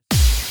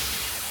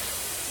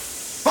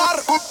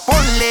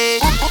Ponle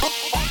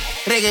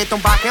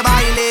reggaeton pa' que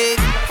baile,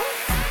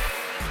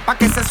 pa'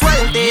 que se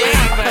suelte.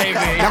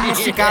 La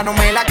música no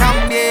me la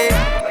cambie.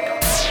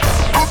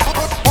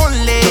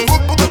 Ponle,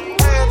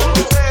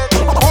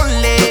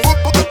 ponle,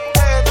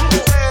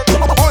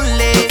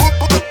 ponle,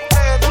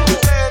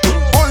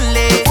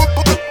 ponle.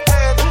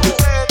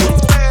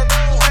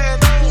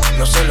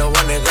 No se lo voy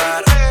a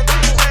negar.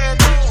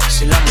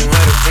 Si la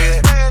mujer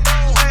pide,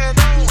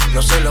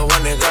 no se lo voy a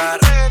negar.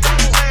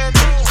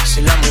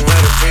 Si la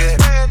mujer pide,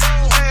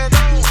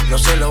 no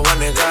se lo voy a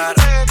negar.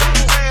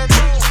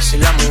 Si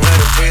la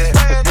mujer pide.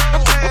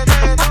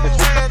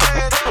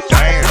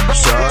 Damn,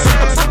 son.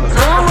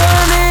 No voy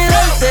a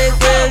negarte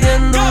que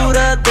bien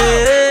dura te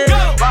ve.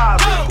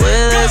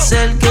 Puede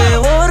ser que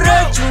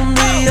borracho un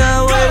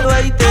día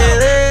vuelva y te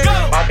dé.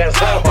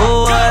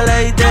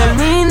 Ojalá y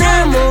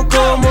terminemos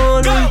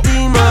como la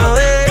última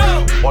vez.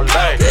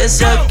 Que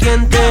sea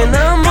quien te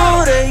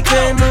enamore y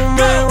que no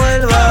me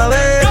vuelva a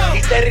ver.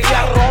 Y te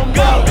ría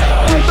ronco.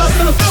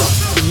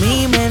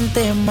 Mi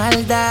mente es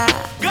maldad,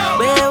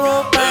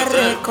 bebo para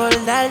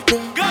recordarte.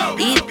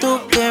 Y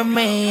tú que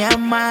me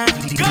llamas,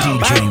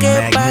 pa'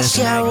 que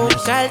pase a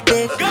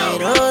buscarte.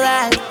 Quiero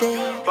darte,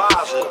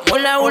 como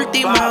la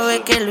última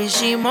vez que lo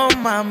hicimos,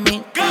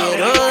 mami.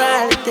 Quiero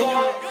darte,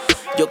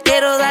 yo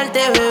quiero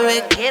darte,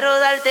 bebé. Quiero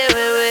darte,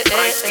 bebé.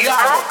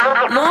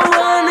 No voy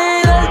a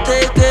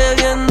negarte que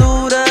bien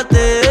dura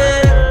te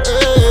ve.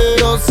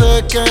 Yo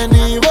sé que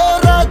ni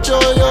borracho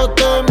yo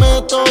te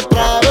meto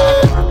otra vez.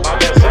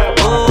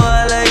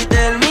 Ojalá y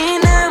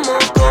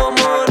terminemos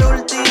como la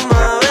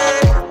última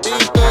vez. Y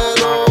te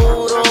lo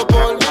juro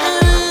por mi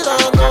vida,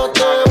 no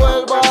te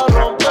vuelvo a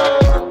romper.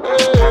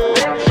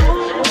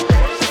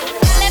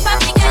 Dale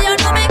papi que yo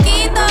no me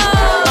quito.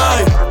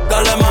 Ay,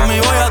 dale mami,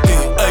 voy a ti.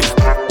 Ey,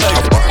 ey.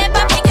 Dale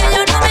papi que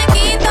yo no me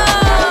quito.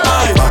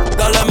 Ay,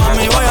 dale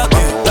mami, voy a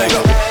ti. Ey.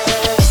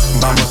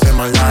 Vamos a hacer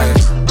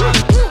maldades.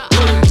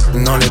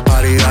 No le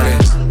pare y dale.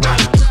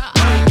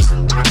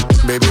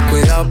 Baby,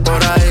 cuidado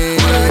por ahí.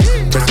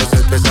 Que eso se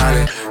te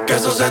sale. Que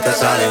eso se te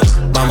sale.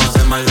 Vamos a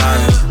hacer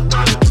maldades.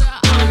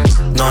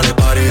 No le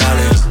pare y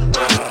dale.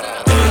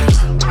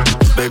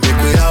 Baby,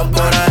 cuidado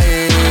por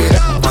ahí.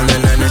 Cuando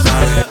el nene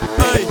sale.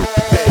 Ey.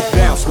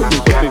 Bounce with me,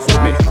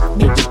 with me.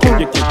 Can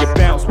you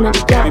bounce with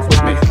me,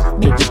 with me?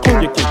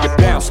 Can you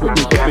bounce with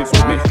me,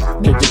 with me?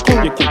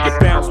 Can you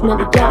bounce with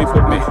me, with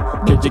me?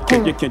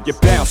 Can you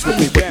bounce with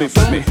me, with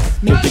me?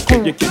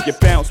 Can you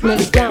bounce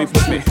with me,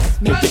 with me?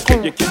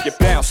 Can you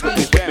bounce with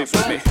me,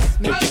 with me?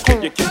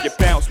 Can you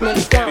bounce with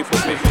me,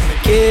 with me?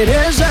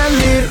 Quieres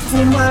salir,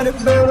 fumar,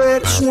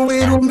 beber,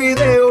 subir un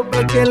video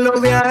pa' que lo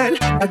vea él,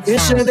 pa' que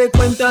se dé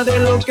cuenta de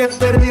lo que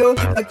perdió,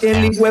 pa' que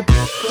el hijo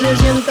se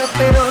sienta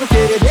peor.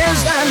 Quieres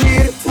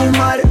salir,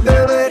 fumar,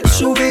 beber,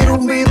 subir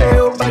un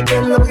video pa'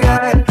 que lo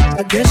vea él,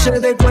 pa' que se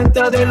dé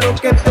cuenta de lo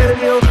que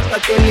perdió, pa'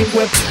 que el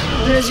hijo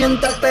se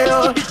sienta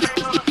peor.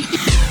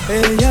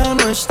 Ella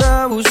no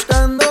está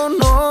buscando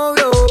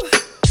novio,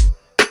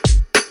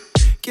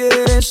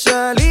 quiere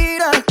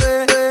salir a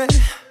beber.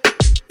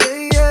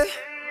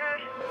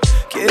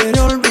 Quiere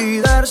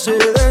olvidarse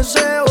de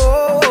ese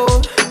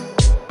bobo,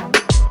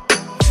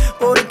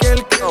 porque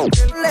el que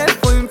le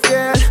fue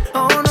infiel,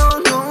 oh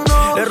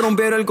no. Le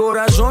rompieron el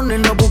corazón y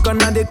no busca a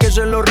nadie que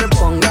se lo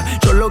reponga.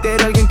 Solo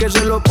quiere alguien que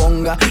se lo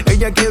ponga.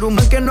 Ella quiere un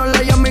man que no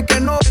la llame y que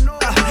no,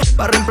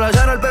 para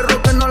reemplazar al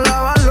perro que no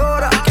la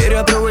valora. Quiere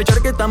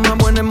aprovechar que está más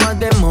buena y más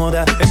de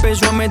moda.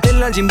 Empezó a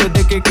meterla al gym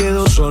desde que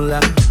quedó sola.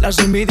 Las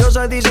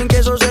envidiosas dicen que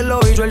eso se lo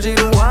hizo el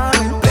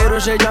cirujano, pero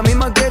es ella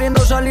misma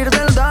queriendo salir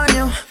del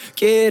daño.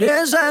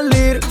 Quiere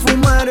salir,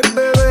 fumar,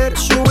 beber,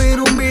 subir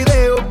un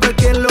video pa'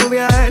 que lo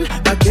vea él,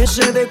 pa' que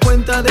se dé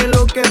cuenta de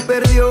lo que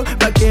perdió,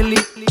 pa' que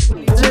el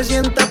se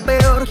sienta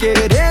peor.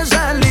 Quiere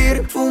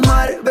salir,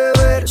 fumar,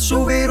 beber,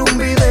 subir un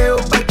video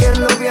pa' que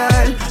lo vea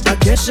él, pa'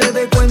 que se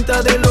dé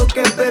cuenta de lo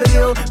que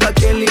perdió, pa'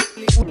 que el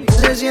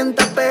se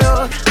sienta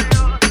peor.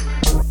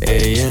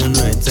 Ella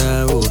no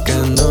está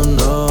buscando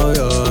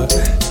novio,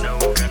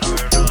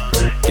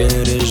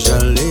 quiere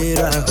salir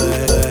a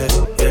beber.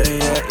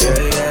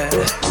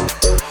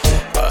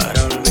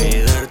 Para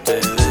olvidarte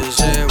de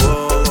ese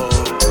bobo,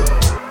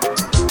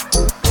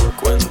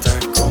 cuenta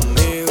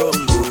conmigo,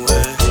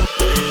 mujer.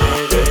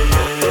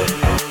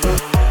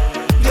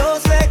 Yo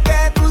sé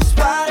que tus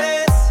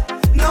padres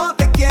no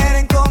te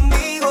quieren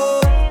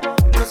conmigo.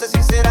 No sé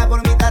si será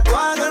por mi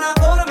tatuaje o la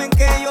forma en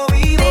que yo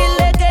vivo.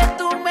 Dile que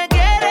tú me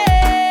quieres,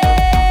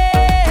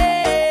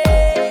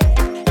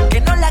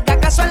 que no le haga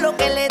caso a lo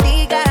que le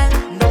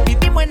digan. Nos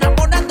vivimos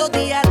enamorando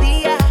día a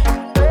día.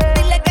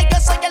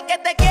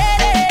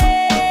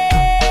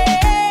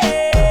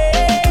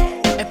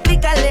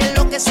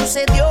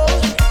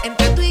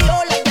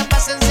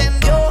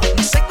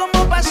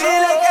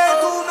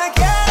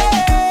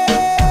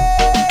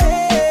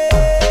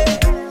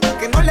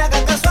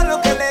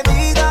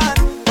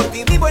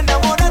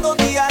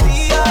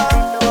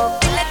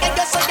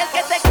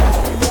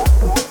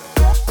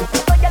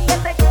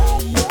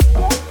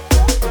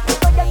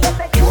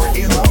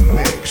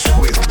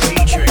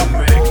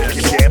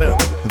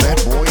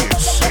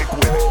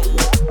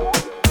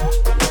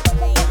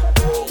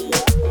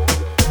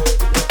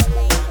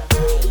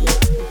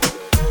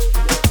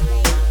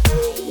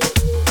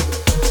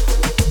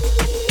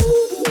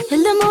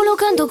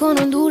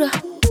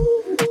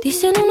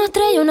 Dicen una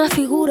estrella, una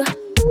figura.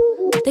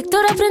 De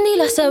Héctor aprendí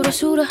la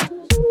sabrosura.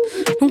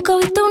 Nunca he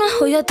visto una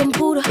joya tan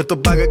pura. Esto es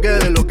pa' que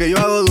quede lo que yo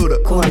hago dura.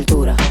 Con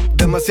altura,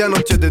 Demasiadas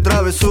noches de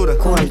travesura.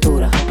 con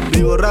altura,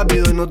 Vivo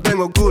rápido y no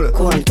tengo cura.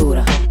 con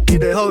altura, Y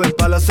de joven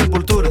pa' la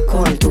sepultura.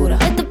 con altura,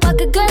 Esto es pa'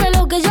 que quede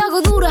lo que yo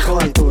hago dura.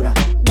 con altura,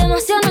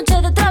 Demasiadas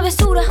noches de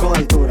travesura. con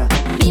altura,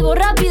 Vivo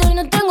rápido y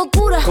no tengo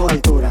cura. con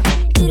altura,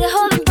 Iré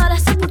joven para la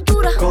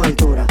sepultura. con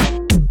altura.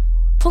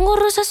 Pongo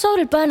rosas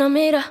sobre el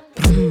Panamera.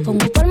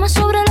 Pongo palmas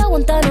sobre la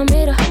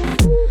Guantanamera.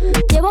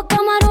 Llevo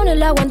camarones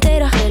la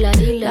guantera. La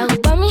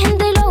hago pa' mi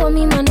gente y lo hago a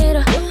mi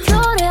manera.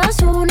 Flores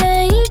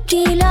azules y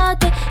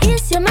quilates. Y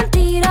si es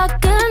mentira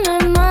que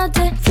me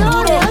mate.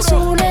 Flores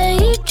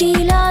azules y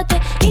quilates.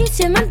 Y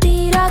si es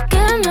mentira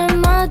que me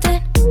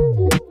mate.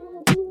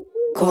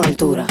 Con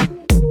altura,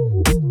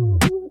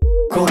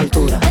 con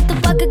altura, Esto es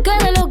pa' que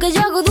quede lo que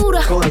yo hago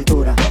dura. con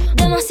altura,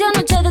 Demasiadas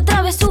noches de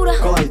travesura.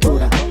 con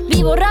altura,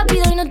 Vivo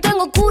rápido y no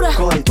tengo cura.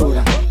 con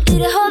altura,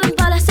 Iré joven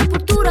para la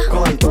sepultura.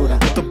 con altura,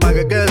 Esto es pa'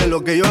 que quede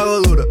lo que yo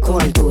hago dura.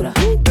 con altura,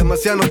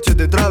 Demasiadas noches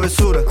de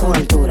travesura. con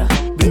altura,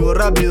 Vivo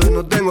rápido y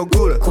no tengo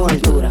cura. con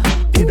altura,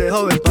 Y de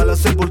joven pa' la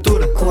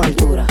sepultura. con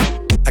altura.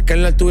 Acá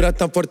en la altura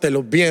están fuertes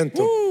los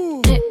vientos.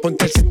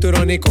 Ponte el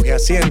cinturón y coge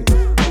asiento.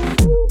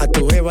 A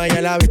tu jeva y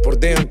a la vi por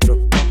dentro.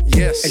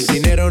 Yes. El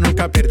dinero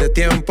nunca pierde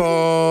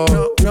tiempo.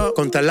 No.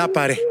 Contra la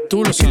pared.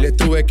 Tú lo si le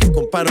tuve que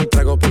comprar un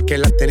trago porque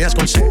la tenías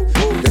con sed.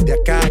 Desde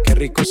acá, qué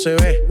rico se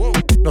ve.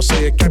 No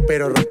sé de qué,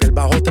 pero rompe el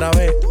bajo otra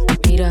vez.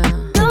 Mira.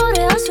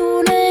 Flores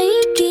azules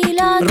y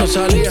quilates.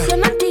 Rosalía. Y si es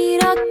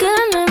mentira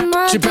que me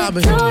mate.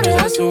 Chipabe. Flores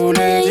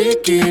azules y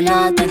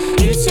quilates.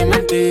 Y si es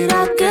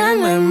mentira que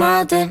me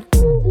maten.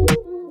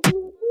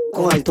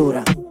 Con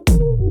altura,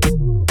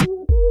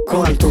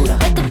 con altura,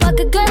 Esto es pa'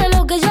 que quede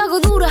lo que yo hago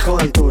dura. con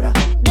altura,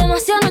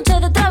 Demasiadas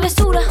noches de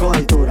travesura. con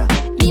altura,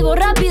 Vivo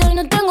rápido y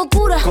no tengo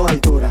cura. con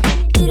altura,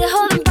 Iré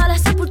joven para la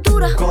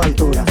sepultura. con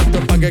altura, Esto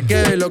es pa' que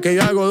quede lo que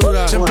yo hago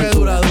dura. Siempre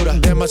dura, dura.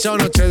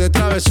 Demasiadas noches de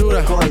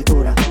travesura. con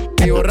altura,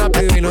 Vivo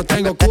rápido y no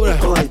tengo cura.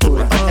 con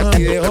altura,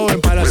 Y de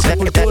joven para la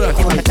sepultura.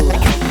 con altura.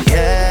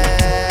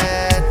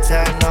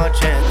 Esta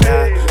noche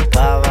está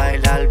pa'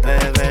 bailar,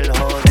 bebé, el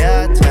jode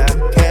hasta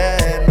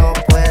que no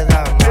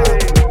pueda más.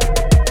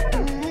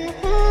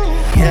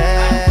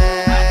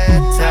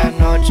 Esta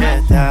noche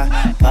está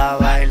pa'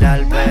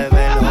 bailar,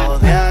 bebé, el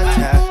jode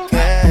hasta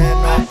que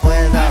no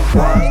pueda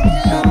más.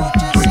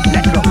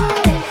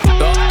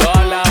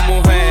 Todas las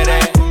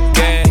mujeres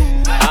que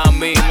a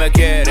mí me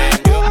quieren,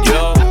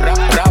 yo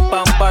rap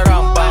pam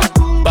param pam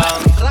pam,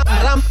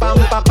 Ram pam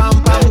pa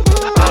pam pam.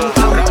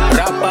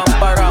 rap pam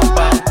param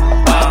pam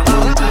pam,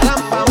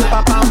 Ram pam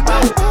pa pam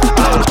pam.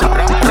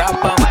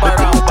 rap pam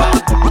param pam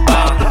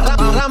pam.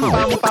 Ram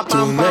pam pa Tú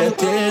pam me pam.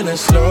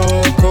 tienes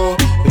loco,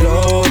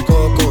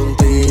 loco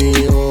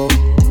contigo.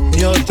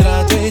 Yo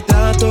trato y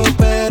trato,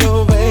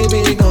 pero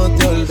baby no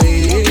te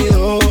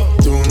olvido.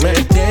 Tú me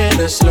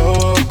tienes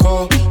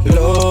loco,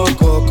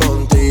 loco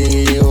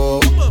contigo.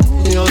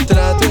 Yo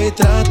trato y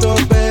trato,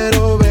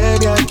 pero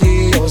baby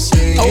aquí yo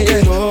sigo.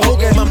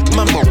 Okay.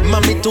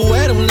 Mami, tú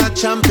eres una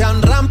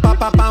champion. Rampa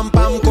pa pam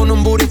pam con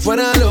un booty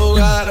fuera del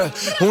hogar.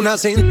 Una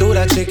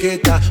cintura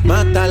chiquita,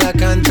 mata la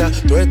cancha.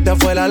 Tú estás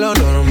fuera lo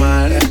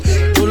normal.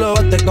 Tú lo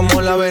bates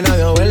como la vena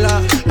de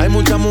abuela. Hay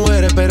muchas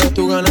mujeres, pero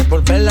tú ganas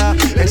por verla.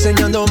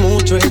 Enseñando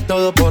mucho y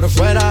todo por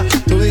fuera.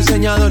 Tu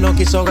diseñado no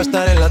quiso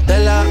gastar en la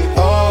tela.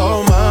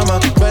 Oh, mama,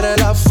 tú eres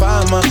la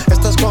fama.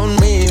 Estás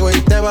conmigo y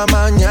te va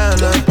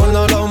mañana.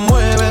 Cuando lo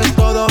mueves,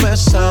 todo me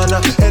sana.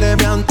 Eres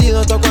mi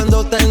antídoto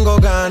cuando tengo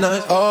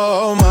ganas.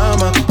 Oh,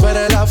 mama, tú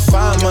eres la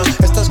fama.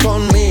 Estás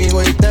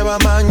conmigo y te va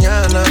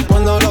mañana.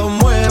 Cuando lo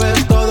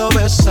mueves, todo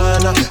me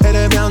sana.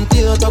 Eres mi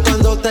antídoto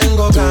cuando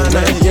tengo ganas.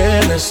 Me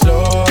tienes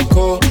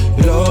loco,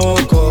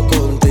 loco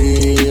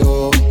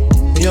contigo.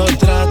 Yo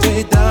trato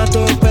y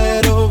trato,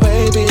 pero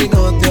baby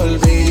no te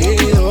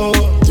olvido.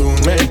 Tú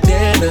me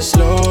tienes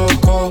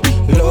loco,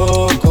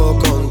 loco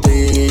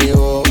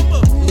contigo.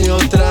 Yo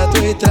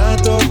trato y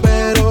trato,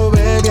 pero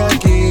baby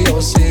aquí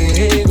yo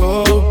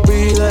sigo. Tú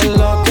pides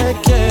lo que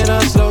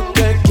quieras, lo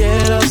que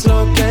quieras,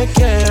 lo que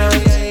quieras.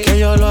 Que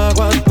yo lo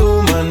hago a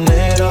tu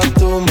manera, a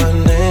tu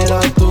manera,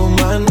 a tu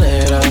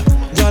manera.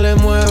 Dale,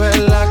 mueve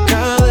la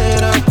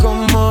cadera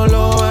como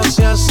lo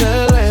hacías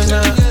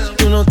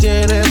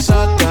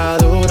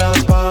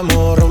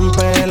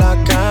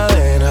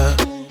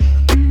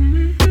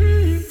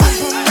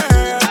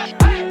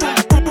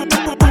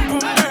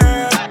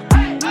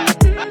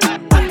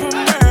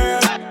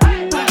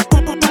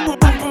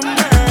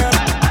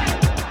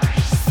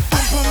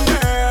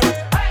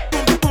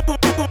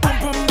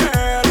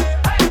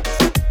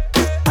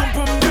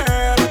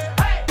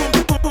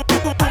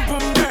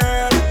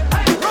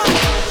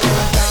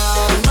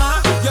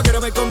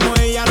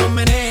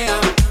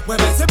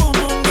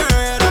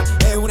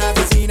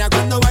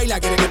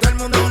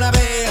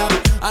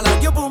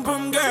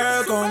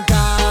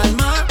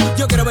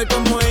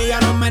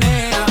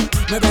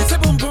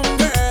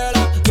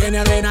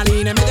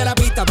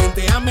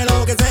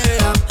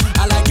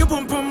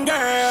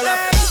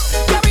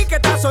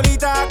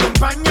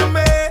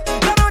acompáñame.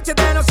 La noche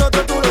de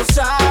nosotros tú lo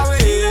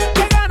sabes.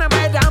 Que gana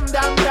me dam,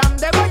 dam, dam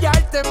de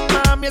guayarte,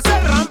 mami. Ese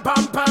ram,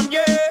 pam, pam,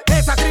 yeah.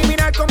 Esa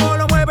criminal como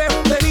lo mueve es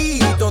un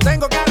delito.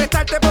 Tengo que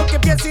arrestarte porque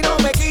pienso y no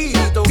me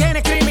quito.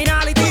 Tienes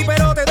criminality,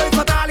 pero te doy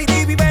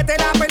fatality. Vivete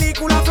la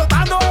película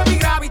flotando en mi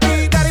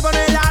gravity. Daddy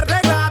pone la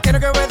regla, tiene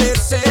que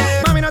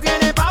obedecer. Mami no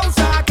tiene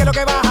pausa, ¿qué es lo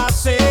que vas a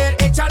hacer?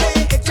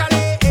 Échale,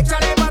 échale,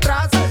 échale pa'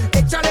 atrás.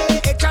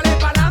 Échale, échale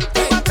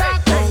pa'lante, pa' atrás.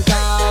 Con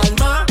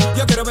calma,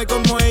 yo quiero ver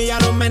cómo ella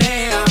nos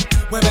menea.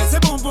 Mueve ese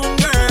pum pum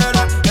girl.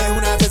 Es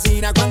una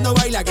asesina cuando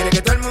baila, quiere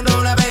que todo el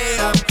mundo la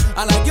vea.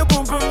 I like you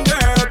pum pum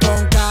girl.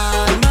 Con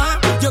calma,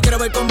 yo quiero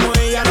ver cómo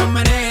ella nos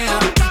menea.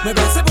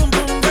 Mueve ese pum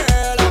pum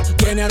girl.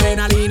 Tiene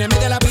adrenalina,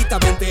 mete la pista,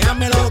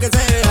 venteame lo que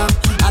sea.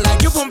 I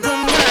like you pum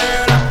pum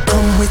girl.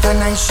 Come with a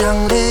nice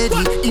young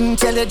lady,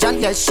 intelligent,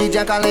 yes, she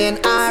Jacqueline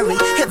Ari.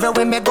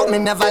 Everywhere me go, me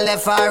never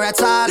left her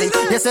at all.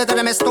 You say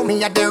that me stole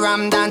me at the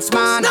Ram Dance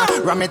Man.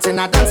 Ram it in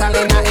a dance hall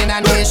in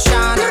a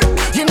nation.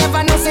 You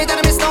never know, say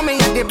that me stole me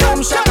at the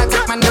Boom Shop. I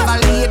take my never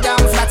lay down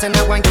flat in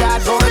a one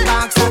cardboard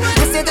box.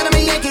 You say that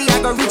me Yankee, I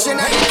go reaching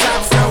at the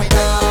top. So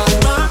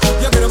calma,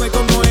 yo quiero ver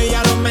cómo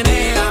ella nos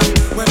menea.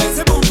 Mueve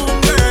ese pum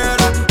pum girl.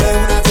 Es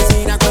una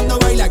asesina cuando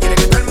baila, quiere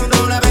que todo el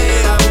mundo la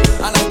vea.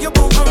 I like you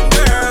pum pum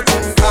girl.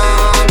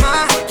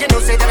 calma, you know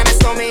say that me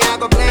stole me, I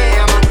go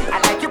blame. I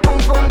like you pum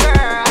pum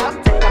girl.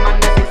 Take the man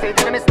that say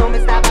that me stole me,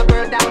 stab a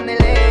girl down the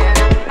lane.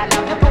 I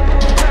love you pum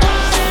pum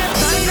girl.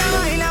 Baila,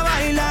 baila,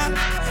 baila.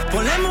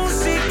 Ponle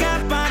música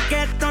pa'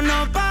 que esto no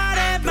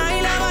pare.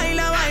 Baila,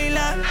 baila,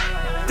 baila.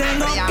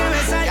 Tengo que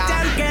besar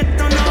que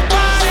esto no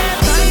pare.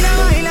 Baila,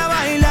 baila,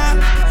 baila.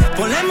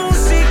 Ponle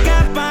música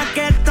pa'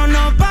 que esto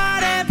no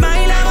pare.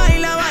 Baila,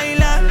 baila,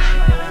 baila.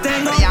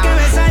 Tengo que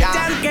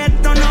besar que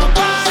esto no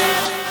pare.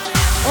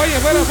 Oye,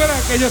 espera,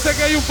 que yo sé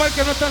que hay un par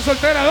que no están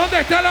solteras.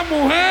 ¿Dónde están las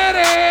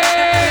mujeres?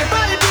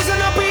 Pa'l piso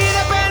no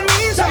pide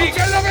permiso. ¿Y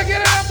qué es lo que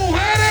quieren las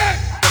mujeres?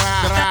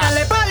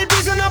 Dale pa'l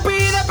piso no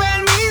pide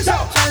permiso.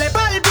 Dale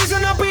pa'l piso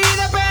no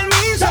pide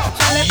permiso.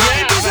 Dale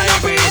pa'l piso no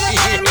pide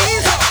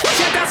permiso.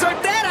 Si estás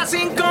soltera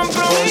sin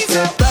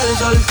compromiso. Estar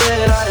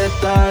soltera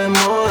está de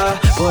moda,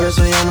 por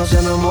eso ya no se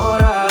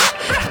enamora.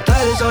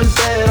 Estar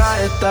soltera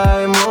está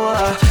de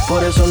moda,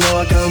 por eso no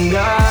va a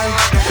cambiar.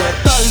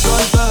 Estar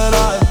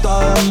soltera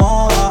está de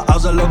moda,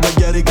 hacer lo que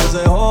quiere y que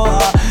se joda.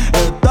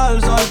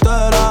 Estar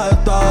soltera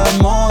está de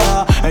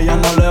moda, ella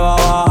no le va a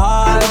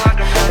bajar.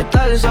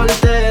 Estar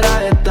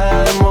soltera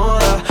está de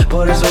moda,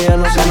 por eso ya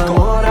no se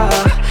enamora.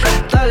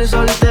 Estar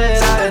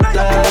soltera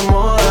está de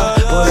moda,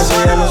 por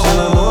eso ya no se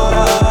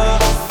enamora.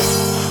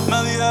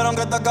 Me dijeron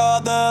que te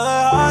acabas de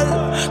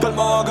dejar, que el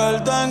modo que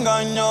él te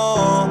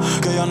engañó,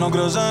 que ya no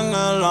crees en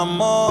el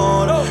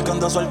amor, que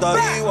anda suelta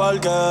igual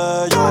que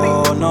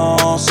yo.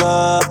 No sé,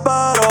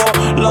 pero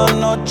la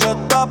noche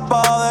está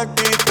pa' de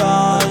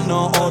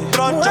quitarnos.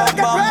 Otro shot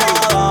vamos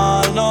a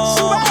darnos,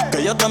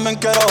 que yo también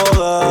quiero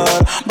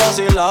joder,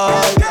 vacilar.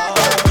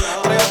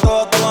 Trae a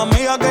todas tus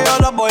amigas que yo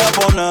las voy a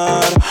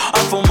poner a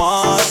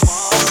fumar.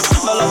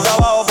 Dale hasta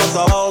abajo, pa'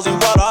 hasta abajo sin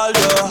parar,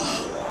 yeah.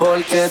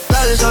 Porque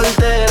estar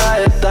soltera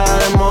está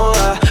de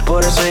moda,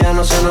 por eso ya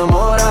no se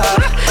enamora.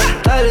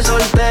 Estar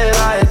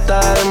soltera está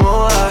de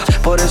moda,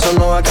 por eso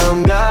no va a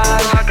cambiar.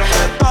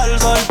 Estar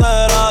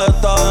soltera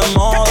está de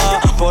moda,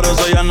 por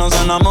eso ya no se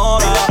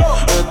enamora.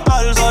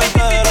 Estar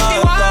soltera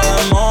está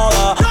de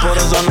moda, por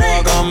eso no va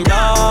a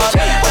cambiar.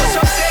 Está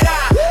soltera,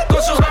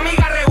 con sus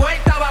amigas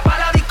revueltas, va pa'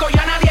 la disco y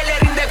a nadie le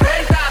rinde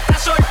cuenta. Está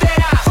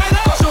soltera,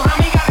 con sus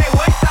amigas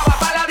revueltas, va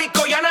pa' la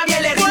disco y a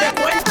nadie le rinde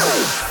cuenta.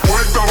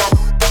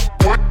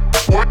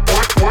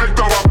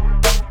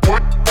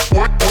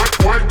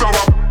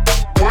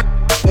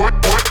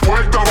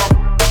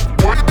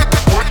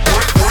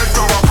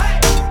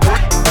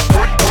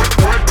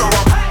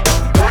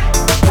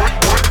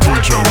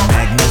 DJ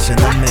Magnus in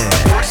the mix.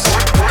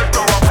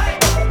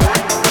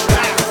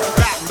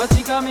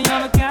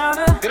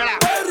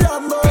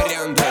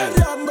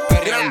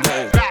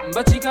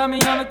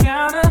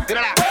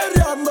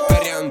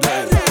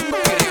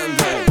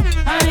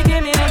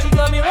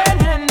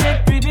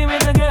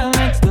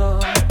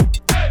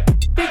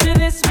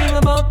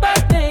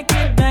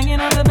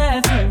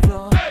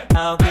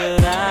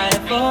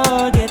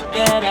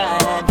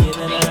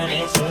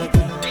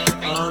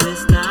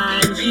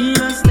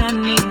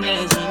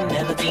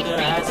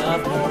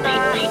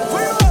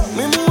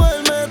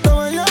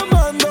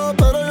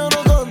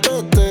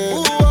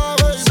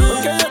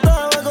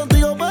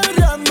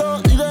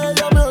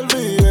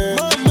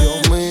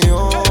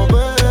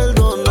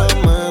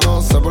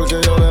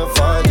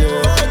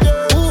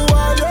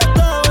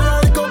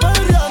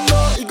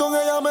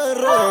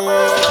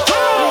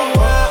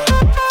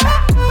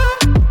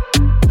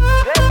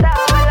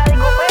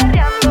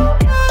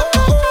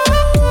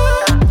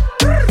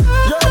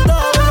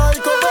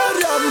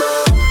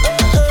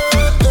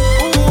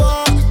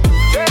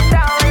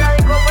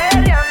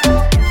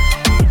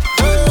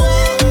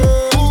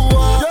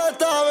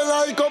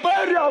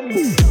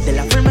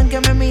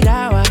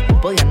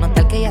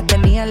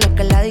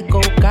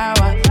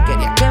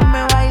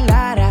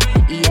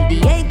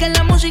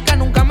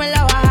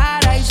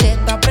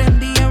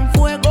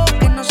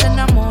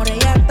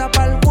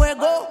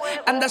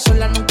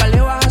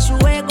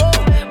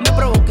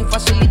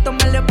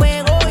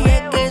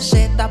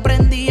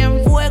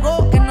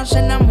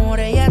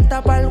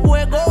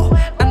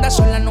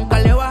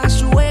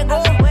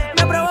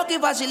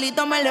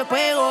 facilito me le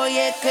pego. Y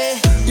es que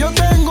yo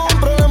tengo un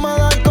problema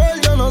de alcohol,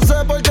 yo no sé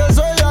por qué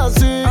soy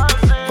así.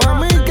 Pa'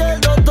 mí que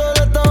el doctor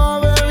estaba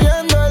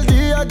bebiendo el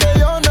día que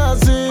yo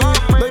nací.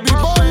 Baby,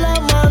 pon la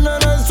mano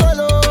en el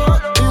suelo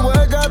y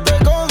huégate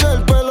con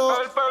el pelo.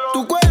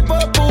 Tu cuerpo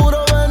es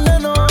puro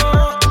veneno,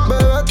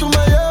 bebé, tú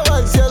me llevas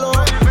al cielo.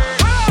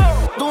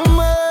 Tú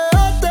me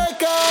dejaste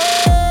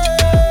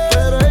caer,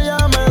 pero ella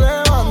me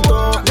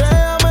levantó.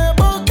 Déjame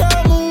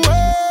poca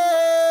mujer,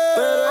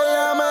 pero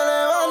ella me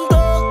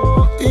levantó.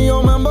 Y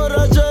yo me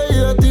emborraché y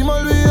de ti me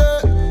olvidé.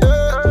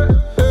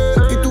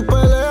 Y tú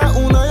peleas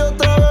una y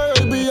otra vez,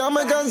 baby, ya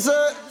me cansé.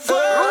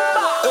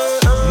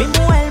 mi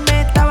mujer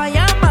me estaba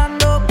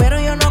llamando, pero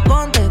yo no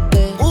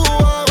contesté.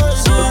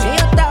 Porque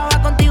yo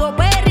estaba contigo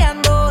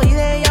perreando y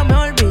de ella me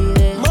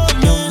olvidé.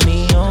 Dios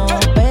mío,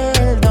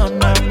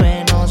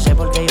 perdóname, no sé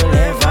por qué yo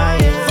le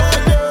fallé.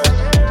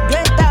 Yo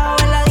estaba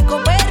en la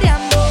disco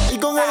perreando y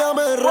con ella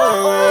me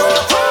regué.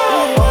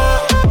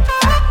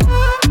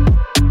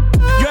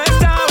 Yo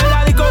estaba en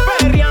la disco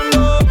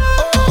perreando.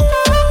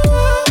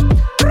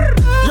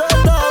 Yo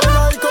estaba en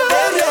la disco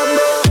perreando.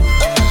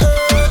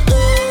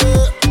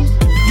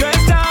 Yo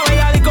estaba en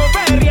la disco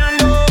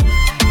perreando.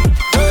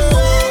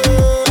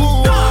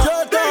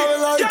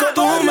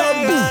 Tú me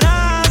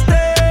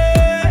ganaste,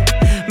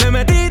 me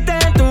metiste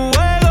en tu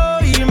juego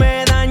y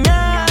me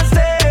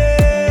dañaste.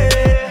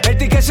 El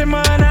ticket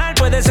semanal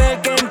puede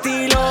ser que en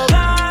ti lo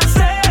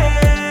gaste.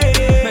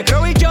 Me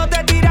creo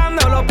bichote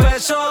tirando los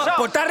pesos.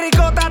 Puerto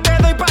Ricota te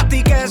doy pa'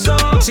 ti queso.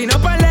 Si no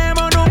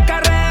perdemos nunca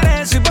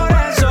regreso y por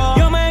eso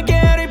yo me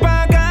quiero ir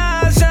pa'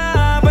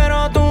 casa,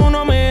 pero tú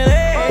no me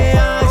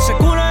dejas. Ese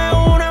culo es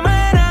una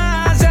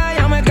amenaza,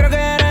 ya me creo que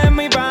eres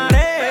mi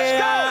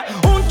pareja.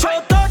 Un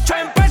chotocho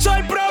empezó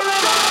el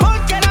problema,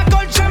 porque la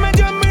colcha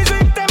metió en mi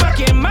sistema.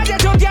 Quien vaya a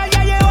chotear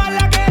ya lleva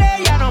la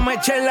querella. No me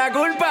echen la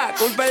culpa,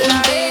 culpa es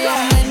la vida.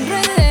 Me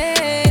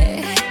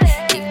enredé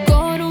y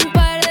con un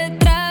par de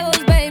tragos,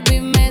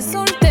 baby, me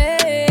solté.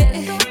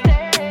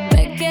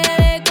 Me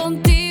quedé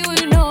contigo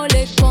y no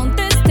le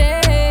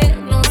contesté.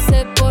 No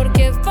sé por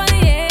qué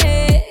fallé,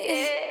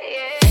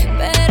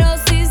 pero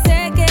sí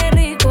sé que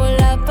rico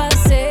la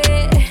pasé.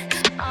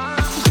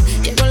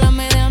 Llegó la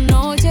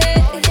medianoche,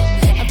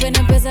 apenas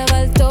empezaba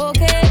el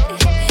toque.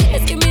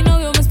 Es que mi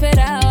novio me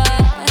esperaba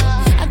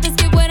antes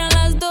que fueran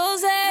las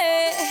 12.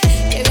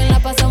 Qué bien la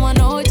pasamos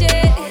anoche.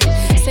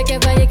 Sé que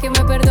fallé, que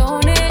me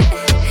perdone.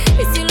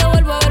 Y si lo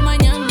vuelvo a ver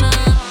mañana,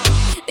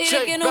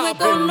 diré que no me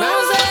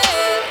conoce.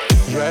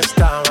 Yo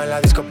estaba en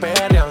la disco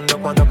perreando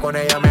cuando con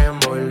ella me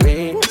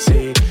envolví.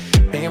 Sí,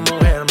 mi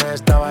mujer me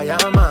estaba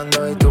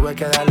llamando y tuve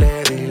que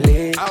darle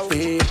delete.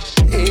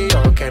 Y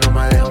yo que no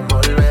me dejo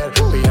envolver,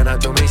 villana,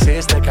 tú me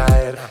hiciste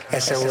caer.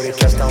 Ese booty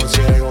que hasta un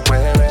ciego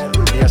puede ver,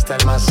 y hasta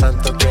el más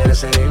santo quiere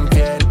ser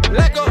infiel.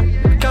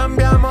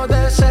 Cambiamos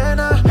de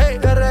escena,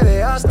 de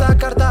RD hasta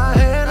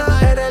Cartagena.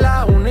 Eres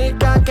la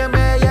única que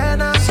me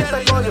llena. Si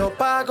pego yo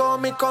pago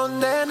mi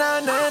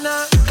condena,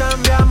 nena.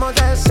 Cambiamos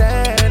de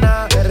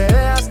escena, de RD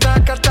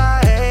hasta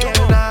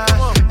Cartagena.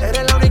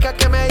 Eres la única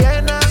que me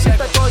llena. Si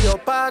pego yo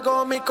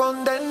pago mi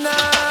condena.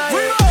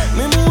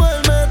 Mi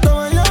mujer me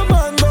estaba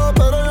llamando,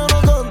 pero yo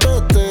no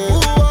contesté.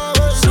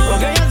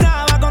 Porque yo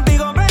estaba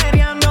contigo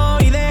perreando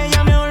y de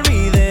ella me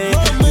olvidé.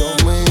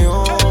 Dios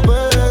mío,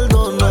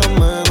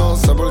 perdóname, no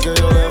sé por qué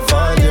yo le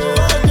fallé.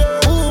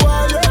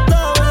 Yo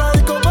estaba en la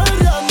disco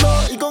perreando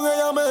y con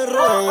ella me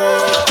regué.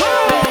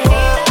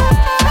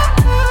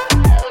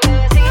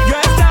 Yo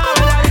estaba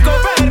en la disco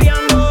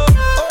perreando.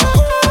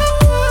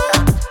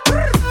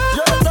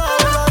 Yo estaba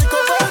en la disco perreando. Yo estaba en la disco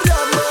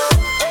perreando.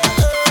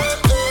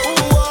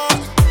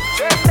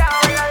 Yo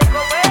estaba en la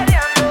disco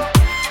perreando.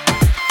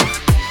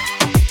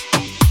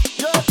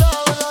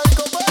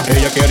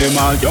 Ella quiere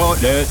más, yo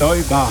le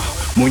doy más.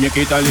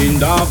 Muñequita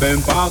linda,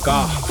 ven pa'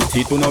 acá.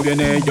 Si tú no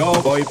vienes, yo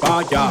voy pa'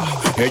 allá.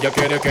 Ella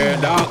quiere que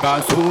la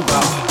haga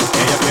suba.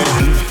 Ella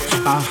quiere,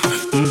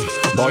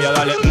 voy a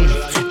darle,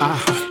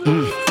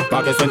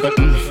 pa' que sienta,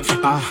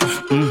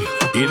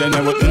 y de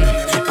nuevo,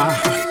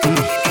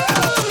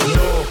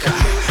 Loca,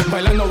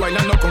 bailando,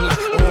 bailando con la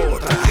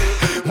otra.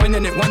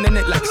 Winding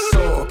it like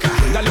soca.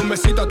 Dale un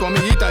besito a tu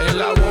amiguita en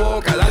la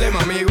boca. Dale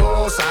mami,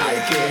 goza,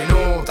 ay que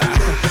nota.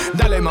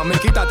 Dale mami,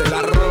 quítate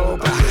la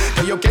ropa.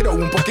 Que yo quiero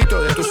un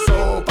poquito de tu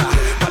sopa.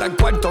 Para el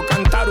cuarto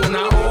cantar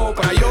una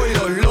ópera. Y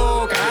oídos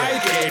loca, ay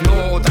que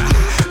nota.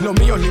 Los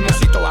míos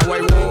limoncito, agua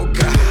y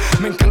boca.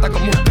 Me encanta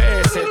como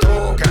ustedes se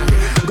tocan.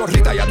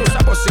 Gorrita ya tú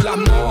sabes si las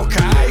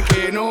moscas. Ay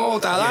que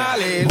nota,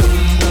 dale.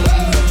 Boom, boom.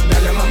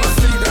 Dale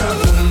mamacita,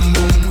 boom,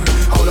 boom.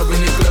 All up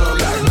in the club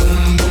like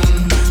boom,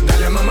 boom.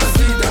 Dale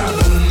mamacita,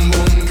 boom,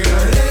 boom. Que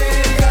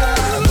rica,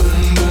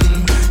 boom,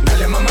 boom.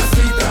 Dale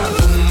mamacita,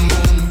 boom,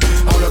 boom.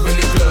 All up in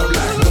the club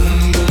like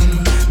boom, boom.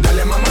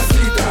 Dale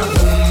mamacita,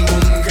 boom,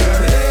 boom. Que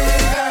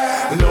rica.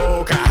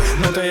 Loca,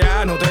 no te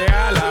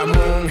hagas la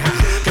monja.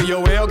 Que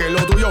yo veo que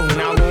lo tuyo es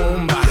una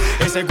bomba.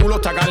 Ese culo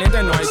está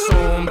caliente, no hay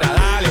sombra.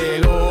 Dale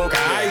loca,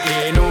 ay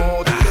que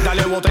nota.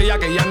 Dale botella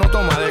que ya no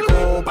toma de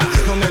copa.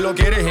 Donde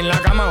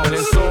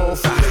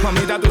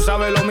tú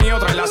sabes lo mío,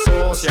 trae la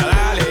socia,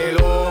 dale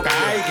loca,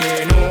 ay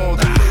que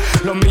nota.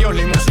 Los míos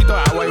limoncitos,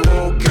 agua y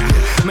boca.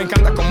 Me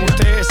encanta como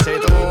ustedes se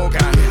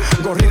tocan.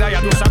 Gorrida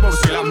ya tú sabes por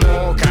si las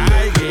moscas,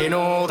 ay que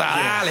nota,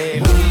 dale.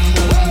 Boom,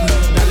 boom,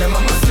 dale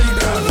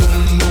mamacita,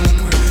 boom, boom.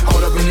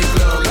 Ahora ven el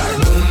club like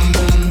boom,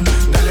 boom.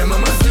 Dale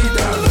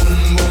mamacita,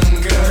 boom,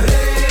 boom. Que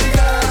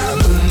rica,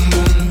 boom,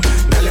 boom.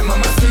 Dale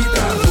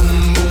mamacita,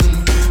 boom,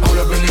 boom.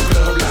 Ahora ven el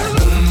club like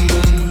boom,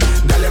 boom.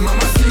 Dale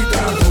mamacita,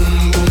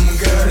 boom, boom.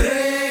 Que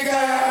rica.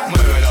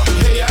 Muévelo.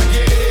 Ella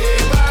quiere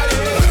party.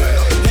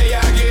 Muévelo.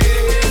 Ella quiere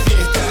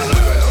fiesta.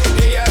 Muévelo.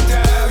 Ella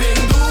está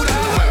bien dura.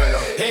 Muévelo.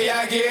 Ella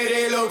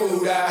quiere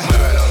locura.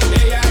 Muévelo.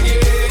 Ella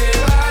quiere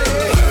party.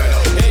 Muévelo.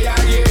 Ella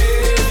quiere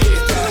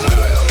fiesta.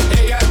 Muévelo.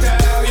 Ella está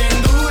bien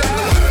dura.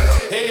 Muévelo.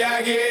 Ella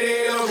quiere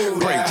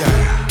locura. Break down.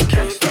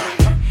 Can't stop,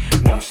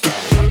 won't stop,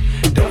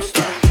 don't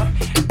stop,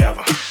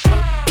 ever.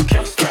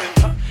 Can't stop,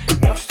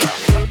 won't stop,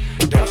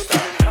 don't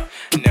stop,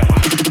 never.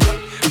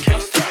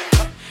 Can't stop,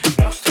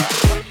 won't stop,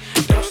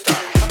 don't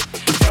stop,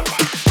 never.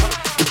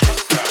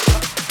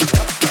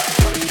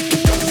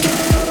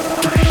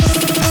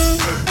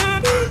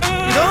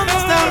 ¿Y dónde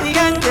está mi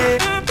gente?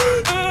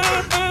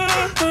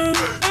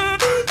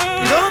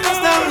 ¿Y dónde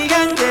está mi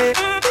gente?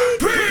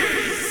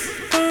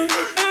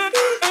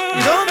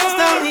 ¿Y dónde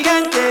está mi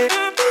gente?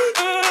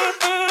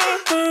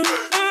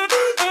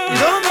 ¿Y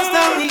dónde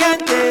está mi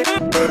gente? ¿Y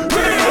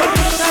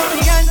dónde está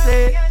mi gente?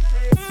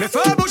 Me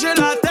fait bouger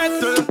la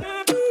tête.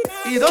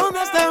 ¿Y dónde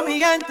está mi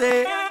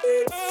gente?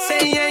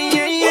 Say yeah,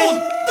 yeah, yeah. 1,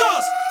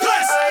 2,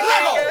 3,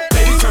 Lego.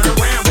 Baby, turn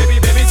around, baby,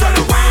 baby, turn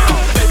around.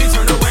 Baby,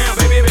 turn around,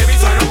 baby, baby,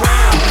 turn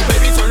around.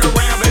 Baby, turn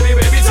around, baby,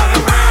 baby, turn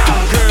around.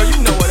 Girl, you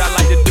know what I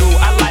like to do.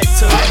 I like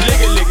to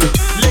lick it, lick it,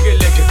 lick it,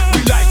 lick it. We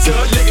like to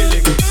lick it,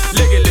 lick it,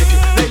 lick it, lick it.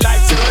 They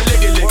like to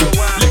lick it, lick it,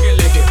 lick it,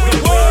 lick it.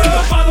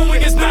 The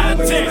following is not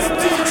a test.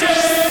 DJ,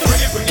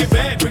 bring it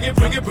back, bring it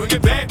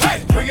back. Hey,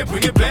 bring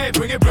it back,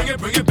 bring it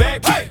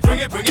back. Hey,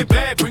 bring it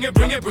back, bring it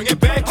back, bring it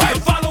back. The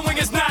following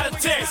is not a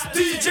test.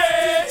 DJ,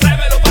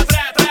 tráemelo pa'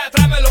 atrás,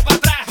 tráemelo pa'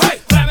 atrás.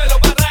 Hey, tráemelo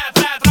pa' atrás,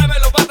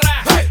 tráemelo pa'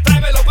 atrás. Hey,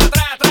 tráemelo pa'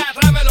 atrás,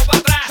 tráemelo pa'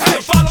 atrás.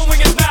 The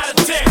following is not a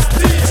test.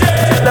 DJ,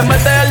 Le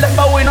mete el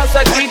dembow y no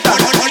se quita.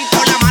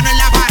 Pon la mano en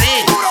la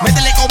pared,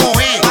 métele como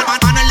es.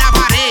 Mano en la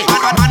pared,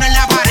 mano en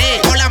la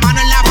pared. Pon la mano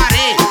en la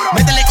pared,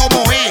 métele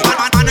como es.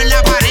 Mano en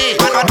la pared,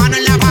 mano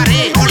en la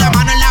pared. Pon la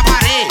mano en la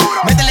pared,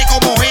 métele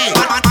como es.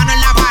 Mano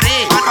en la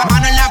pared,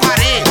 mano en la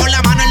pared. Pon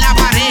la mano en la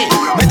pared,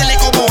 métele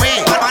como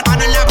es.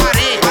 Mano en la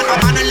pared,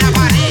 mano en la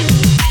pared.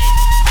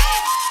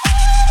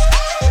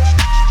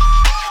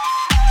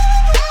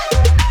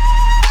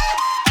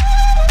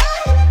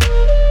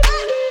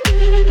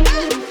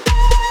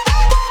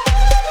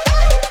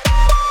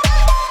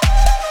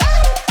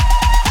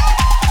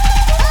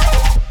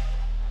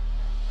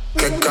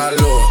 Qué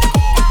calor,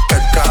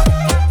 teca,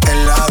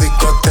 en la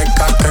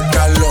discoteca, qué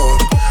calor.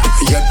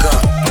 Yeca,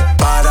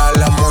 para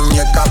la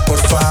muñeca, por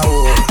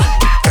favor.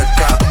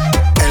 Teca,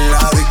 en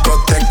la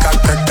discoteca,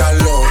 qué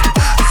calor.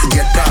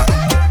 Yeca,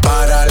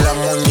 para la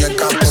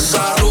muñeca, por favor.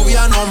 Esa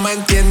rubia no me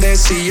entiende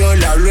si yo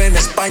le hablo en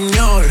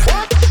español,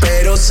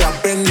 pero se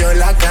aprendió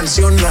la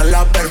canción a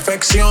la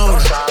perfección.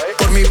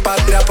 Por mi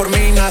patria, por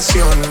mi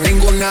nación,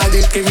 ninguna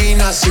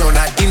discriminación.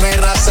 Aquí no hay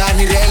raza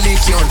ni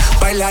religión,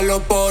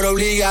 bailalo por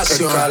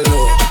obligación. Qué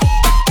calor,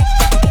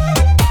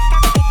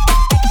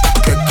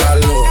 qué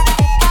calor,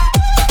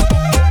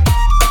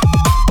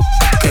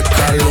 qué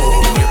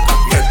calor.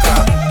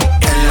 Yeca,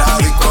 en la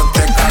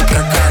discoteca,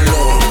 qué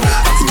calor.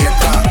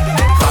 Yeca,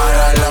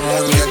 para la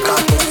muñeca,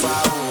 por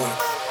favor.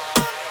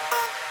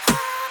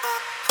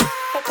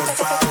 Por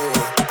favor.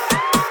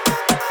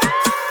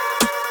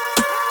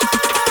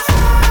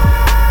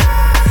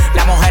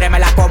 Las mujeres me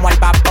las como al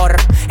vapor.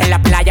 En la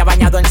playa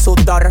bañado en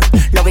sudor.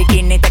 Los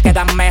bikinis te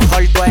quedan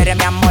mejor. Tú eres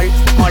mi amor,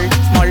 mol,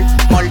 mol,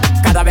 mol.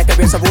 Cada vez que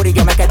veo ese booty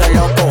yo me quedo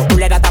loco. Tú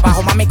le das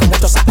trabajo, mami, con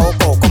mucho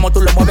saoco. Como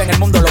tú lo mueves en el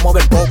mundo, lo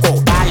mueves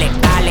poco. Dale,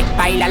 dale,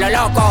 baila lo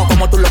loco.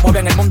 Como tú lo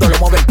mueves en el mundo, lo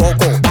mueves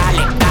poco.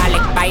 Dale, dale,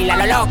 baila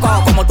lo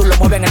loco. Como tú lo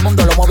mueves en el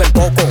mundo, lo mueves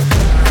poco.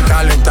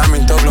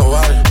 Calentamiento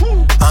global,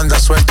 anda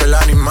suelto el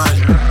animal.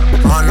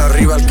 Mano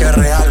arriba el que es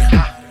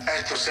real.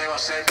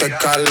 Qué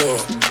calor,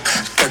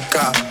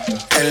 teca,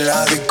 en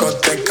la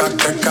discoteca,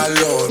 qué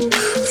calor.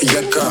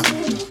 Yeca,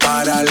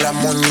 para la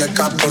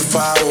muñeca, por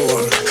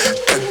favor.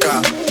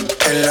 Teca,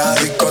 en la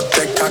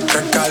discoteca,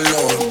 qué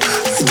calor.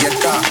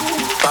 Yeca,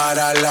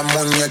 para la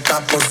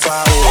muñeca, por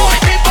favor. Hoy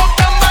people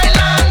están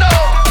bailando,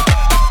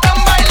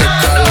 están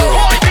bailando.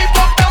 Hoy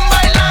people están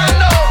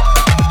bailando,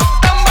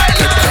 están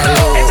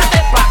bailando.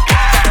 Échate pa'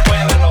 acá,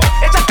 muévelo.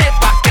 Échate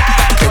pa' acá,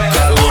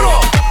 muévelo. 1,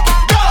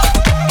 2,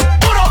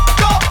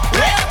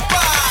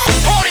 lepa.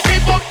 Hoy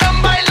people están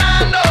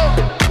bailando,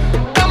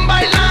 están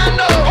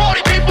bailando. Hoy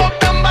people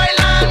están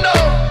bailando,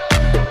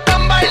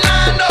 están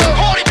bailando.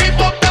 Hoy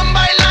people están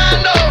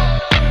bailando,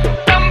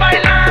 están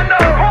bailando.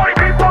 Hoy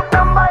people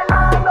están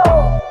bailando.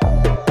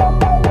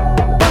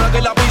 Para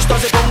que la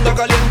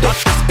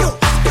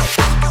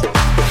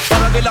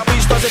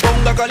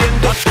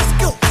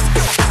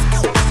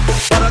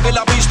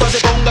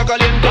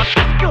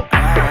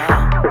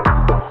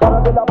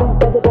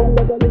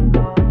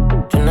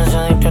Tú no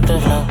sabes que te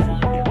flow.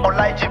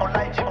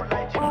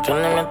 Tú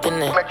no me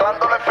tienes.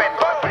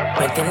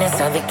 Me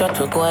tienes adicto a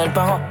tu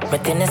cuerpo, me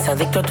tienes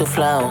adicto a tu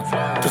flow.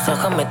 Tus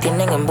ojos me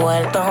tienen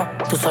envuelto,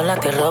 tú sola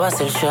te robas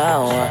el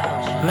show.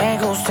 Me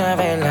gusta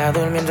verla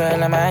durmiendo en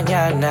la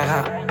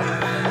mañana.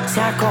 Se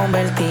ha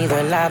convertido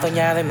en la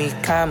dueña de mi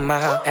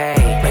cama.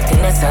 Ey. Me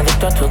tienes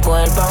adicto a tu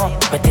cuerpo,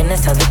 me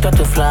tienes adicto a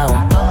tu flow.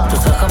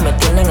 Tus ojos me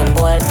tienen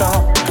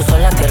envuelto, tú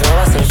sola te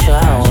robas el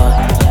show.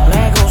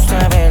 Me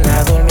gusta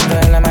verla durmiendo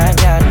en la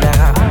mañana.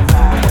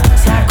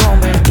 Se ha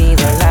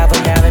convertido en la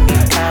dueña de mi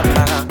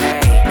cama.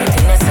 Ey. Me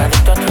tienes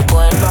adicto a tu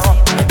cuerpo,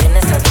 me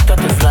tienes adicto a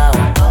tu flow.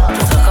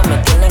 Tus ojos me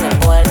tienen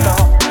envuelto,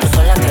 tú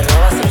sola te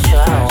robas el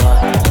show.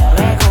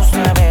 Me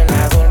gusta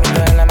verla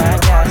durmiendo en la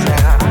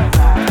mañana.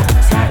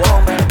 Se ha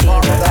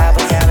convertido en la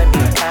dueña de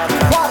mi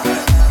cama.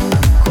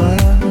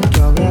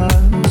 4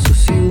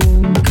 abrazos y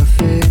un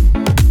café.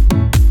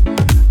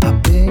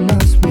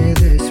 Apenas me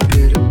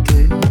desperté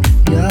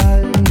y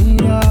al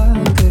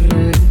mirarte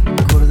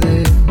recordé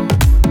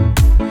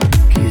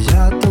que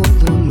ya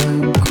todo lo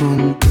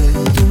encontré.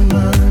 Tu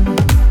mano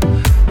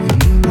en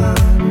mi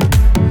mano,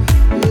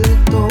 de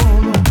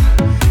todo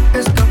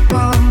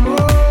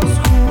escapamos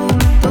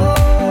juntos.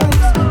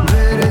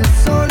 Ver el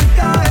sol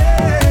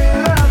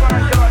caer.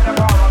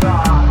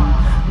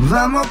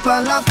 Vamos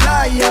pa' la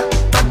playa,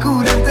 pa'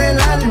 curarte el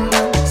alma.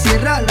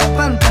 Cierra la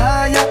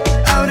pantalla,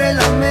 abre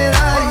la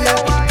medalla.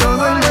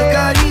 Todo en el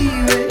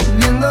Caribe,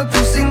 viendo tu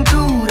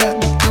cintura.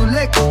 Tú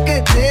le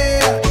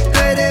coqueteas, tú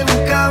eres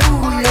un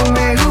cabullo.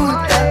 Me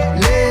gusta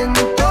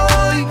lento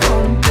y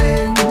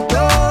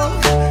contento.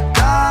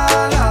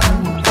 Cada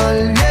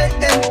al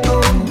viento,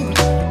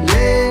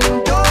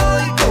 lento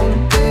y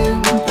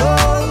contento.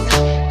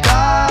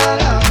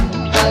 Cada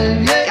al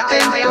viento.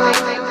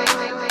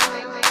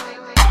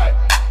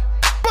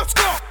 Let's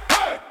go.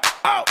 Hey,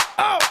 oh,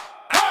 oh,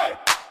 hey,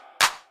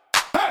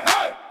 hey,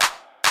 hey,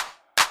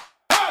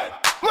 hey.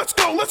 Let's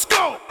go, let's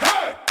go.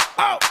 Hey,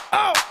 oh,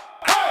 oh,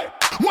 hey.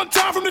 One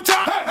time from the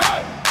top. Hey,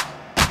 hey.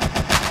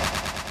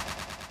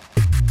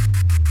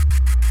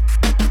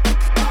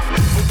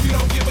 If we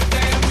don't give a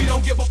damn, we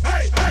don't give a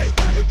hey, hey.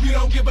 If we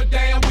don't give a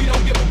damn, we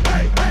don't give a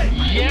hey, hey.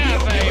 Yeah,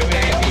 baby.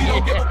 We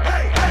don't give a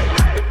hey, hey.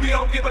 If we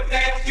don't give a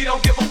damn, we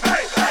don't give a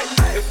hey, hey.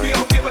 If we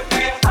don't give a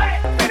damn, hey,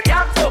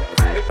 perianto.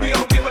 If we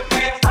don't give a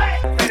damn, hey,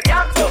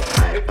 perianto.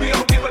 If we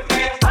don't give a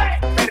damn, hey,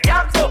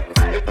 perianto.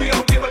 If we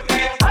don't give a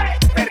damn, hey,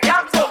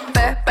 perianto.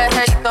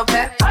 Perreíto,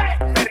 perreíto,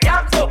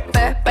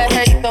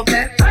 perreíto,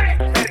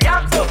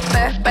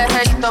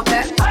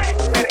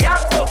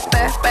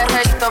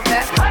 perreíto,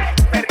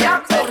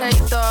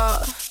 perreíto,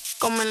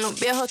 como en los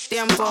viejos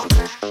tiempos.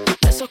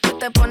 Esos que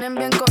te ponen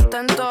bien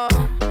contento,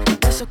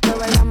 esos que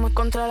bailamos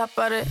contra la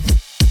pared.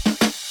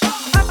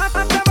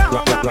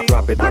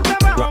 Drop it like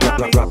it's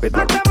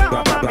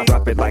hot.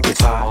 Drop it like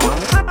it's hot.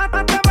 Hey.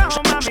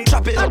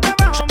 Drop it like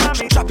it's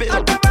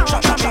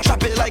hot.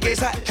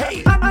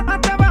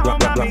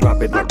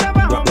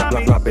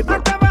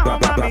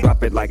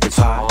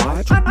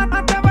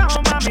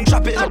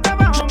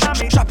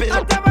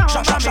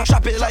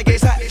 Drop it like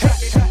it's hot.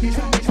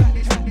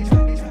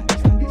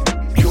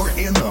 You're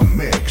in the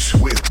mix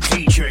with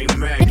DJ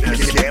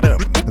Magnus. Get him.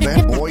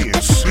 That boy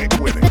is sick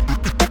with it.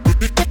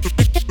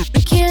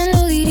 ¿Quién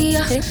lo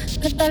diría?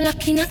 Que tal la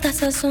esquina hasta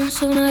sazón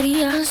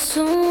sonaría.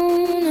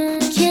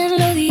 ¿Quién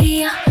lo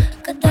diría?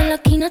 Que tal la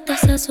esquina hasta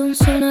sazón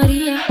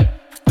sonaría.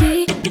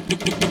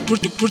 Por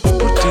ti, por mí,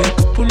 por ti,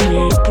 por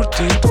mí. Por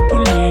ti, por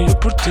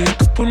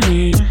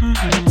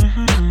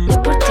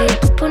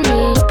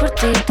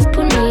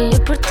mí,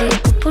 por ti,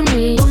 por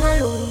mí.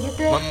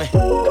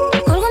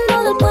 Colgando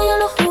del cuello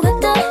los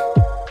juguetes,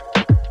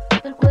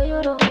 del cuello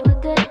los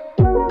juguetes.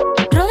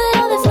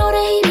 Rodeado de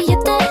flores y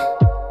billetes,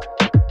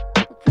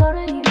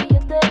 flores y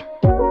billetes.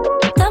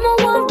 Estamos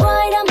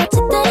worldwide a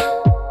machete,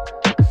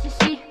 sí,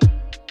 sí.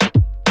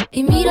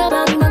 Y mira,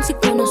 Batman, si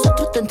con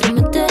nosotros te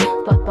entremetes.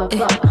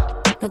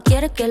 No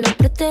quieres que lo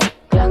preste.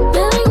 Me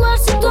da igual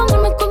si tu amor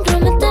me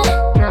compromete.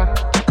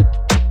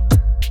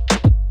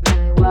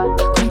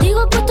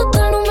 Contigo he puesto hasta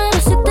el número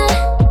 7.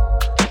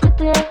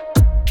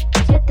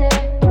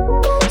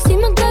 Si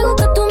me entrego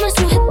que tú me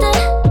sujetes.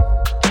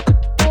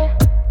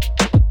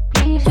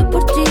 Yo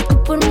por ti,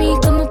 tú por mí,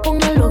 que me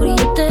pongan los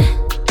grilletes.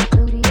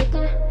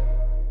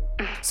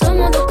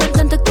 Somos dos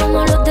cantantes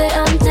como los de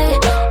antes.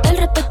 El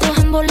respeto es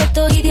en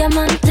boletos y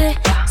diamantes.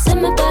 Se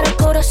me para el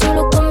corazón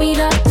solo con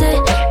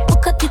mirarte.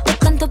 Porque a ti te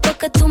canto pa'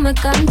 que tú me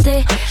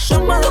cantes.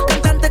 Somos dos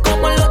cantantes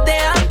como los de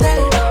antes.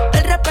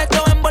 El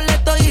respeto en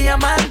boletos y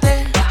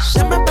diamantes.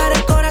 Se me para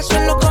el corazón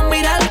solo con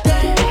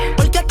mirarte.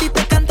 Porque a ti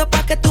te canto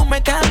pa' que tú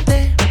me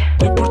cantes.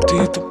 Yo por ti,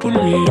 tú por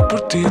mí, yo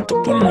por ti,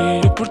 tú por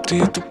mí, yo por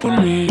ti, tú por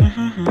mí.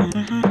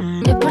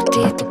 Yo por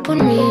ti, tú por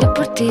mí, yo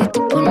por ti,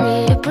 tú por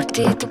mí, yo por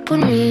ti, tú por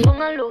mí.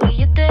 Pongan los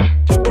billetes.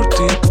 Yo por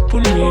ti, tú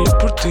por mí, yo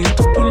por ti,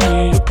 tú por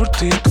mí, yo por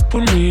ti, tú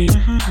por mí.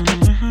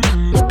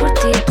 Yo por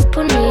ti, tú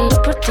por mí,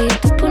 yo por ti,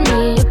 tú por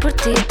mí, yo por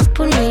ti, tú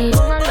por mí.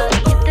 Pongan los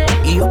billetes.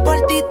 Y Y yo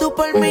por ti, tú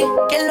por mí,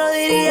 ¿quién lo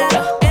diría?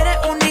 Eres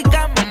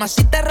única,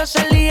 mamacita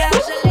Rosalía.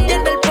 Tiene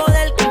el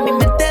poder que mi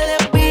mente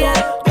desvía.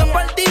 Yo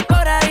por ti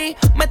por ahí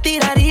me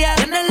tiraría.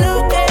 Tienes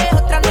lo que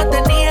otra no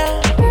tenía.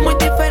 Muy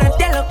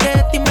diferente a lo que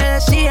de ti me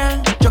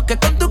decían. Choque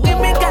con tu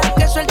química,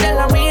 que suelte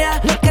la mía.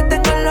 Lo que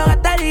tengo lo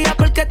gastaría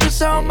porque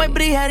tus ojos me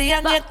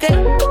brillarían. Y es que,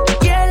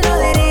 ¿quién lo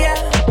diría?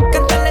 Que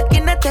en toda la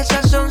esquina este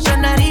sazón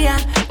sonaría.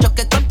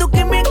 Choque con tu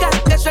química,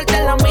 que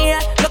suelte la mía.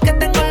 Lo que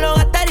tengo lo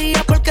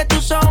gastaría porque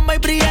tus ojos me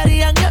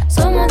brillarían.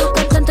 Somos dos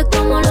cantantes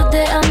como los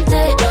de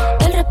antes.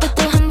 El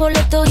respeto es en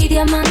boletos y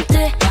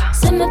diamantes.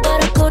 Se me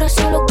para el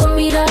corazón solo con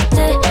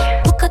mirarte.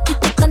 Busca a ti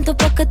te canto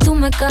pa' que tú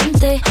me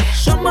cantes.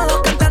 Somos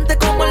dos cantantes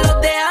como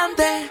los de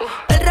antes.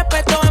 El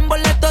respeto en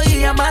boletos y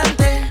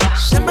diamantes.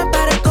 Se me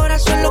para el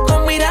corazón solo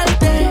con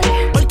mirarte.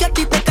 Porque a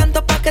ti te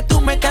canto pa' que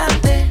tú me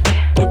cantes.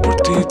 Yo por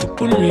ti, tú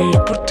por mí,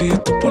 yo por ti,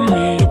 tú por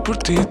mí, yo por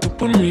ti, tú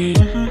por mí.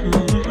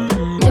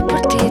 Yo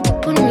por ti,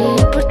 tú por mí,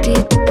 yo por ti,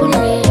 tú por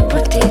mí, yo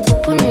por ti,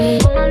 tú por mí.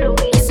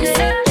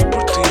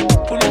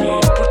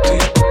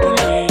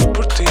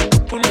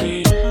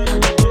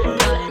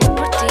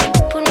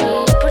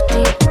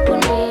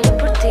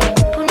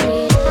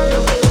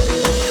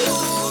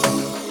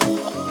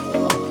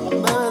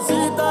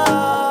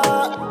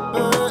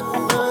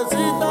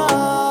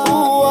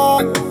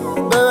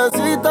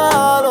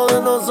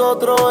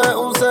 Es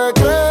un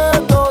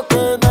secreto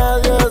que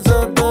nadie se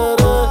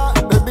entere.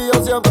 Baby, yo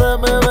siempre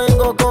me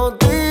vengo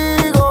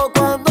contigo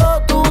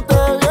cuando tú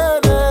te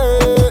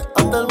vienes.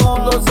 Ante el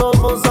mundo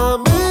somos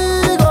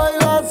amigos y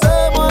lo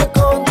hacemos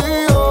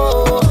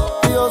escondido.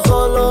 Y yo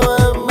solo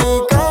en mi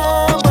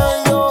cama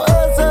y yo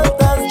es el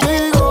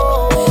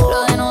testigo. Lo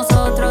de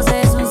nosotros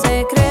es un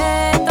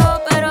secreto,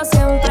 pero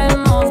siempre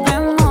nos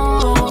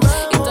vemos.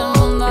 Y todo el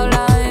mundo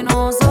habla de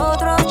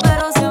nosotros,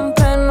 pero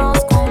siempre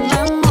nos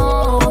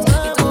comemos.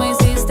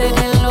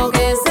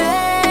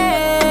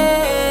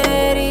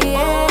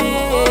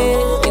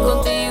 Y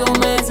contigo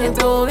me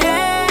siento bien,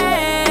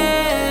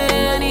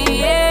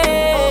 y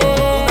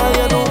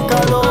nadie nunca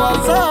lo va a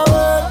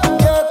saber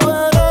que tú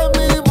eres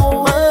mi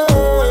mujer.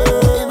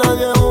 Y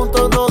nadie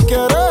juntos nos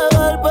quiere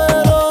ver,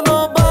 pero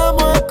nos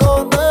vamos a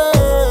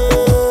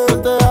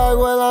esconder. Te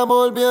hago el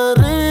amor bien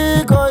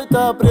rico y te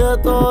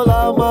aprieto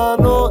la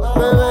mano.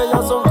 Bebé, ya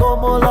son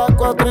como las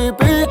 4 y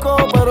pico,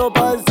 pero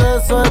para el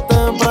sexo es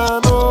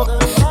temprano.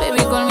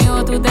 Baby,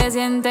 conmigo tú te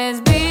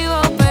sientes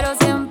vivo, pero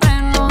siempre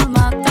nos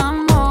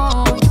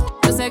matamos.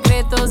 Los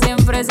secretos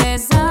siempre se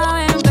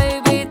saben,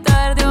 baby,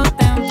 tarde o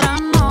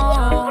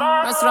temprano.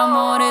 Nuestro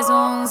amor es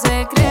un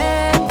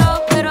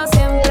secreto, pero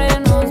siempre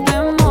nos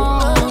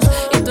vemos.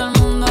 Y todo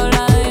el mundo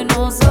habla de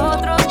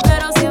nosotros,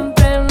 pero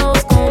siempre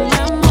nos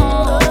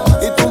comemos.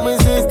 Y tú me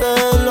hiciste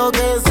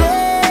enloquecer,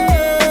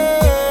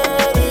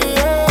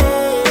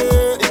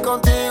 y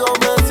contigo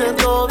me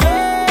siento bien.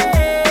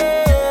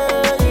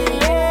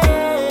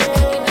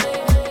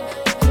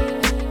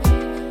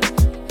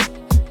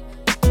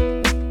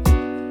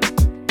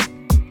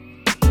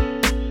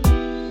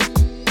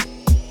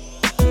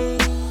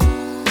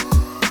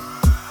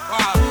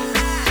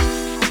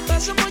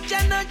 Paso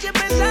muchas noches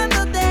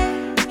pensándote.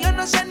 Yo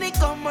no sé ni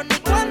cómo ni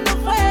cuándo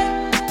fue,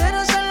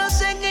 pero solo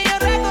sé que yo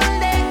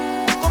recordé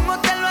cómo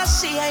te lo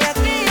hacía y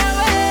aquella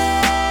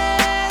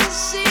vez.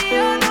 Si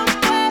yo no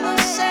puedo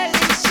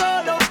seguir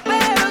solo,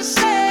 pero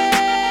sé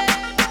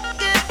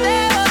que te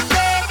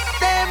boté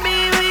de mi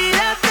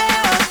vida, te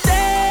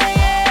boté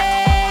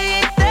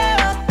y te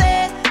boté.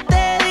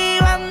 Te di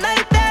banda y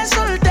te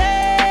solté.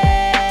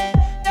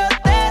 Yo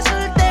te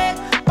solté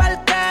pa'l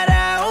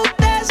carajo,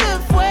 usted se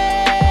fue.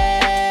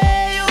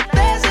 Y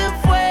usted se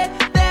fue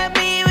de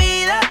mi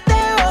vida,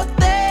 te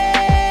boté.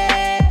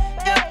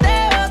 Yo te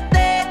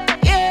boté,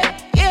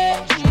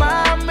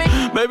 mami.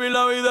 Baby,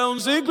 la vida es un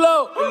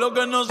ciclo y lo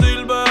que no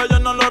sirve ella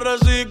no lo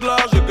recicla.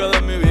 Así que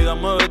de mi vida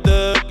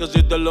muévete, que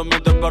si te lo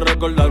metes para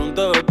recordar un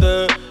TBT.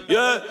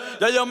 Yeah,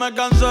 ya yo me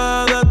cansé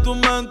de tus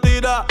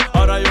mentiras.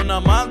 Ahora hay una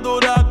más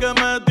dura que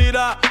me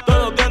tira.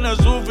 Todo tiene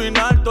su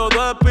final,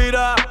 todo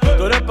expira.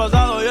 Tú eres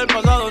pasado y el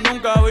pasado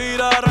nunca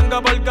vira.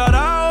 Arranca pa'l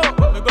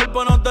carajo, mi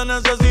cuerpo no te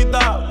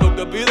necesita. Lo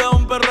que pide es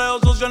un perreo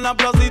sucio en la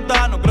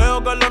placita. No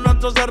creo que lo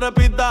nuestro se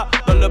repita.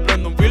 Dale,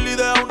 prende un fil y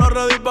deja uno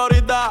ready pa'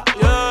 ahorita.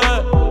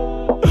 Yeah.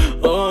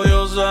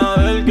 Odio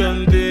saber que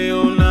en ti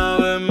una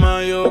vez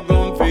más yo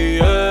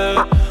confié.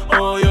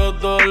 Odio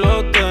todo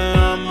lo te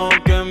amo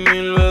que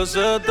 1000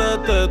 veces te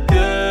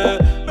testé.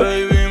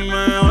 Baby,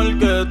 mejor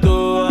que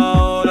tú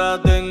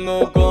ahora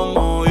tengo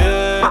como 10.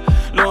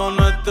 Lo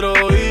nuestro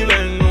vive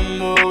en un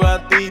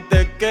Bugatti y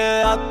te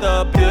quedaste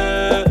a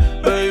pie.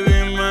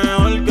 Baby,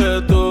 mejor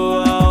que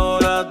tú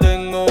ahora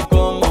tengo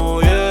como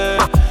 10.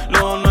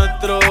 Lo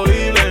nuestro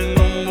vive en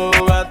un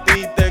Bugatti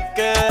y te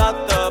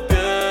quedaste a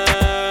pie.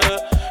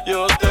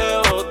 Yo te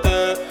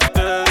boté,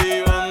 te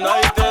di banda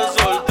y te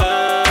solté.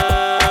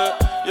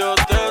 Yo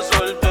te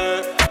solté.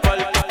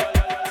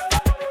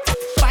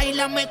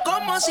 Báilame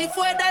como si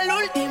fuera la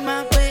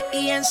última vez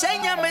y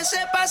enséñame ese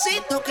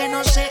pasito que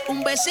no sé,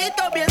 un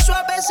besito bien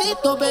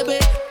suavecito, bebé.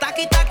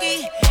 Taqui,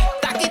 taqui,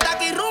 taqui,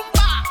 taqui,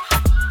 rumba.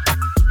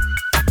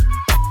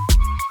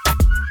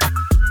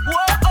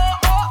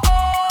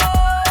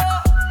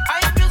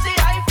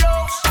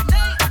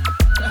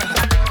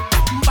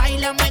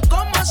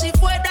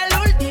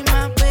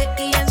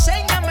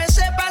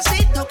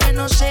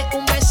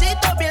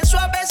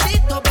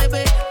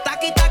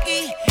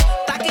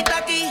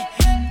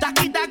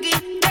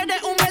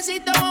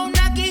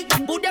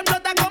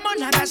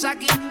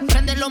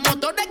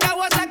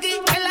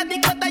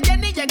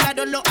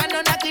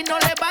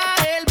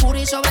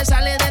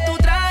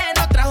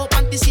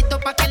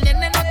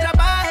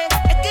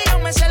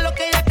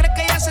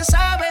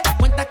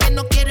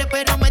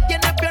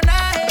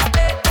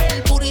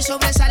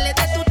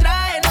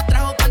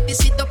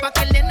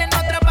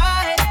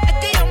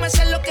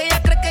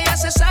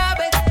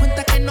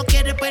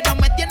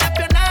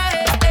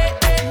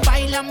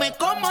 Bailame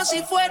como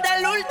si fuera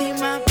la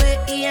última vez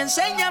y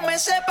enséñame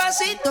ese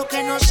pasito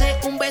que no sé,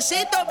 un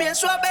besito bien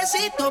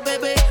suavecito,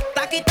 bebé.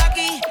 Taqui,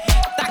 taqui,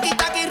 taqui,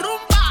 taqui,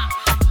 rumba.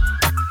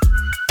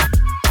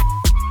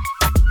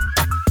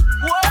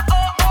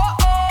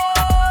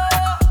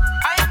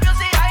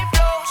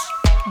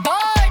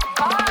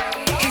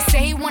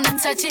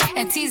 Touch it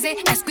and tease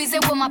it and squeeze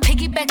it. When my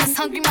piggyback is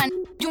hungry, man,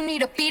 you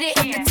need to feed it.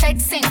 If the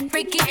text ain't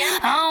freaky,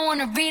 I don't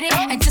wanna read it.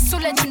 And just to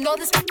let you know,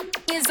 this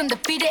is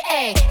undefeated.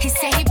 Ayy, he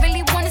said he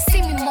really wanna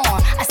see me more.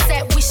 I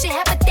said we should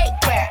have a date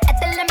where at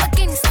the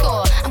Lamborghini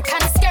store. I'm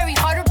kinda scary,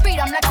 hard to read.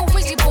 I'm like a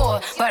Ouija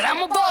board, but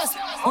I'm a boss.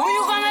 Who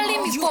you gonna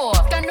leave me for?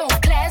 Got no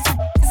class,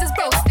 this is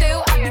broke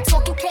still. I be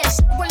talking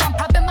cash while I'm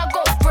popping my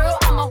gold grill.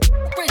 I'm a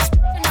rich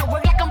and I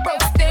work like I'm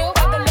broke still.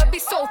 The love be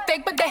so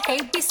fake, but the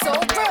hate be so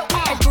real.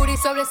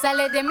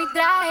 Sobresale de mi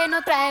traje,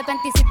 no traje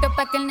panticito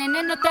pa' que el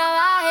nene no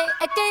trabaje.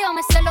 Es que yo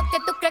me sé lo que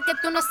tú crees que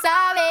tú no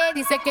sabes.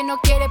 Dice que no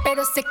quiere,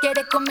 pero se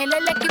quiere comerle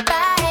el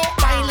equipaje.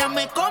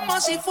 Báilame como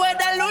si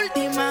fuera la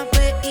última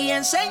vez y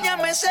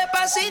enséñame ese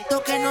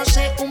pasito que no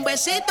sé, un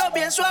besito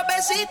bien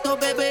suavecito,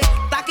 bebé.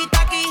 Taqui,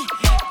 taqui,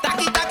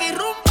 taqui, taqui,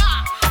 rumba.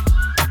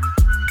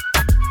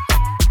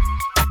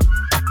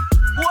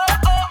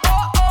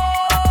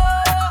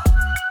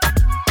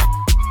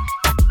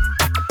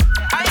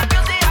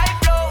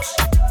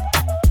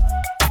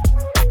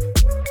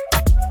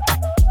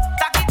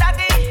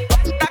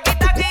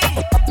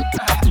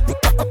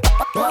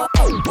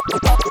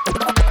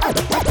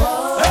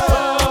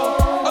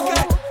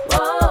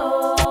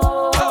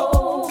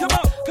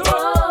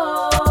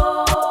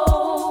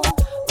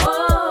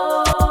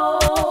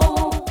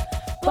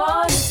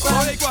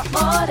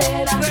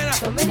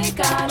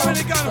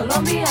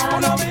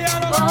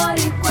 Colombiano,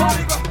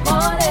 boricua,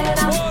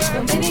 morena,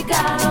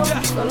 dominicano,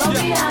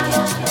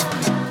 colombiano.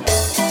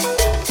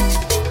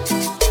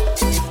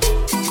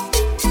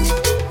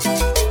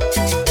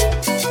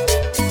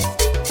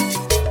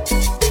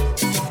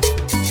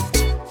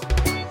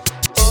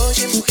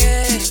 Oye,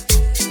 mujer,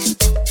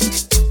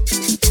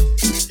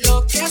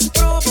 lo que has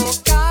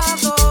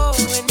provocado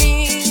en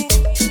mí,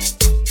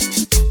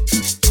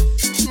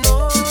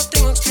 no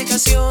tengo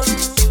explicación.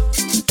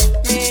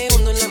 Me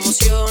hundo en la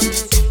emoción.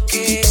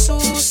 ¿Qué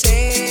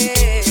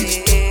sucede?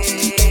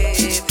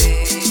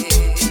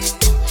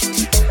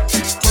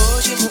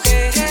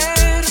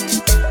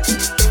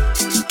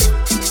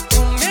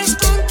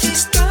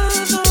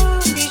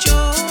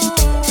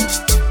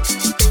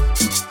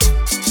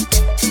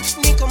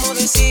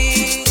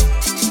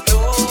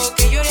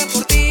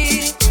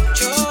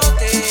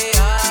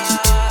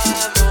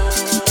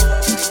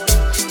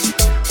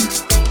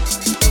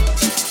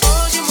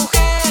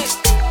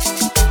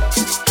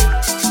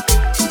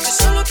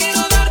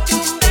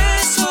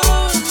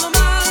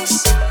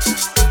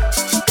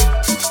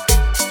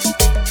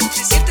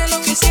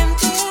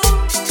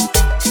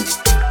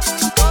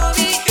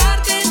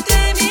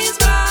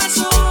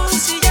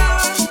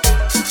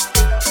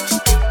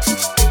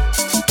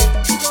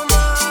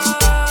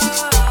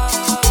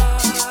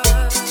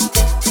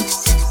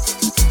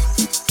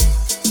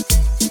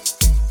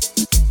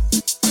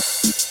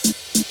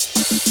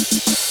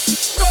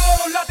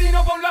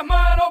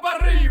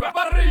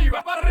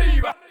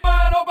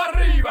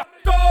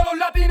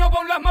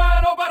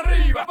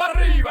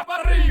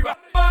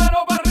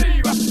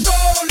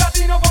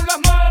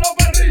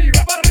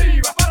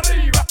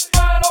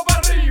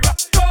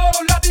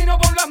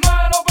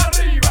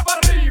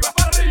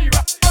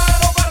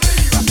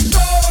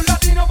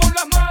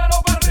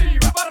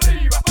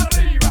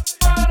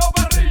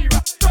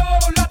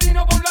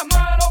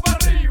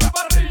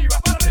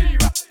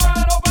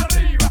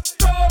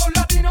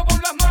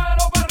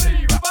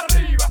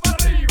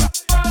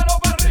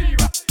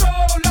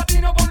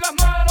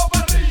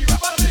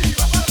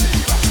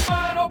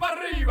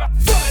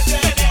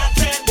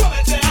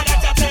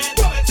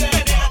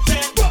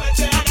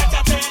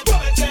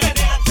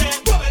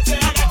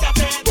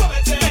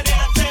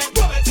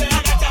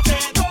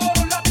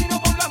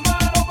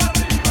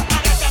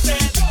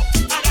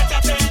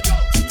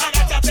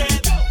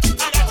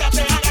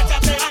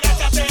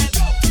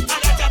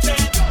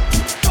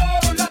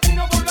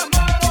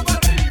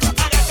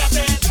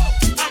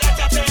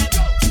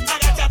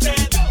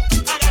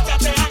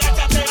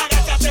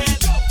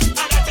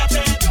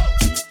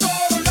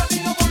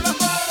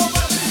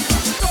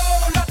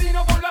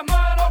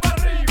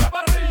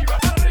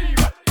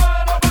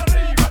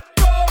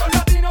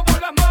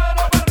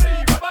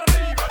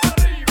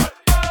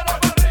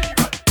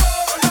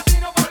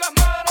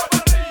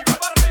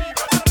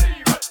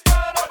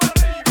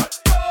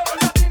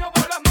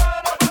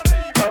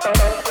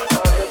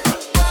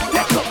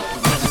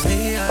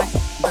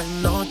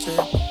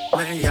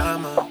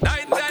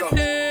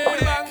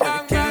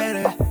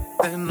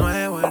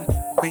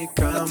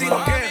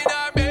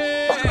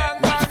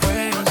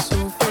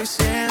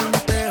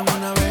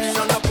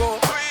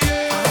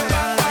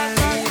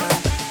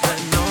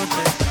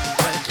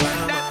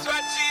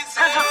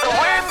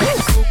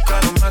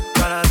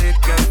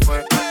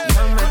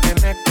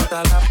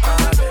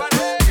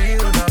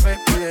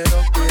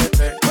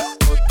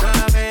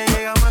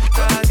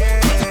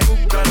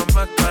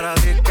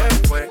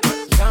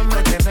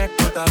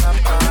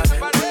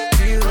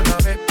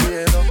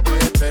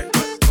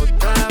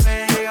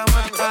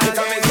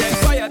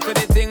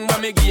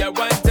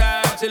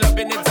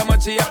 how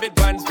much she have it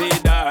pants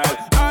feed all.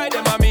 I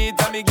dem a meet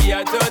and me give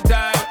her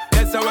total.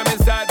 That's how when me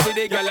start see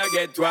the girl I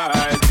get wild.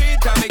 3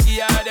 times me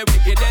give her the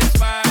wickedest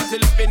smile. She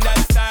love in that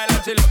style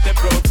and she love the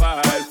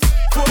profile.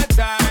 4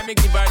 times me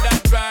give her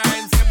that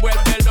grind. Say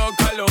vuelve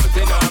loca los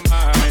in her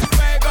mind.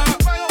 Fuego,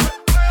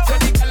 say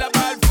the girl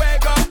about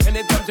fuego.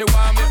 Anytime she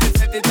want me, we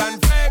set it on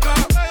fuego.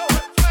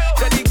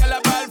 Say the girl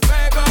about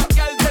fuego.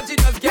 Girl said she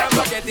just can't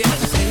forget it.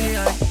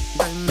 Día y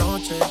de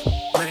noche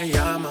me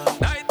llama.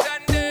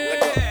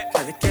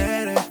 Que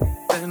quiere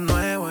de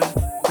nuevo en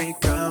mi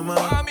cama.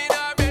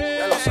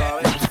 Ya lo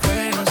sabes.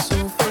 Fue lo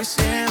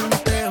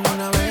suficiente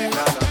una vez.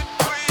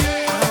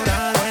 Ahora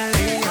de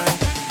día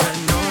y de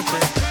noche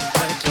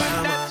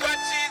reclama.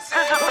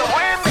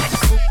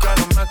 Busca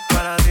lo más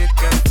para ti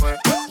que fue.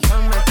 Ya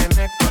me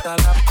tienes contra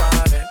la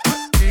pared.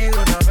 Pido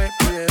una vez,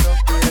 pide 2,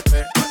 pídete.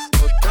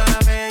 Otra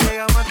vez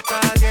llegamos hasta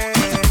que.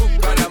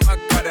 Busca la más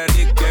para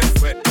ti que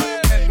fue.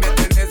 Me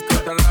tenés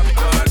contra la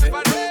pared.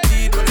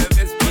 Pido una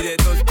vez, pide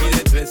 2,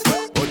 pide 3.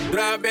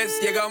 Otra vez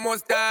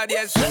llegamos a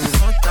 10. Se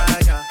nota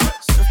ya,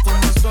 se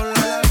fuma sola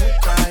la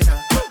botella.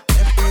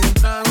 Me pide un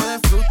trago de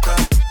fruta.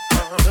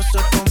 Yo sé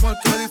cómo el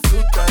que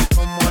disfruta y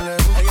cómo le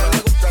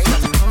gusta.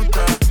 Se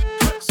nota,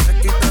 se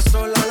quita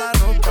sola la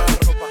ropa.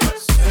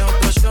 Se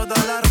otro shot a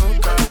la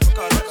roca.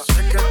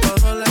 Sé que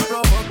todo le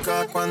provoca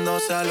cuando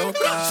se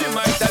aloca. She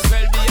might as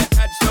well be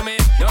attached to me.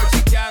 No,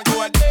 she can't go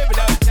a day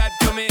without that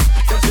to me.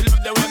 Said she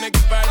love the way me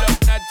give her love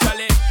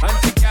naturally. And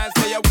she can't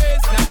say a way,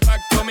 snap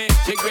back to me.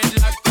 She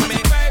gridlock to me.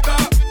 Fuego,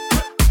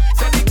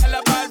 say the girl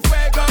about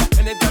fuego.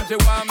 Anytime she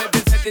want me, we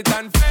set it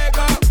on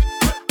fuego.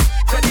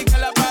 Say the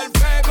girl about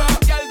fuego.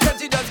 Girl said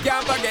she just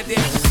can't forget it.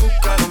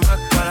 Busca lo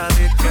más para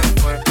ti que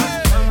fue.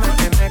 Ya me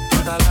tienes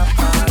contra la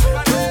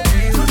pared.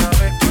 Pido una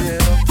vez, pide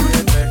 2,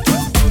 pídete.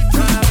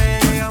 Otra vez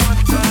llegamos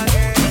hasta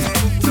que.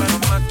 Busca lo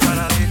más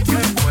para ti que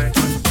fue.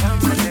 Ya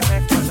me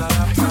tienes contra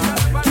la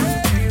pared.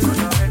 Pido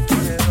una vez,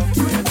 pide 2,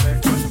 pídete.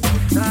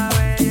 Otra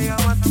vez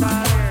llegamos hasta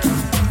que.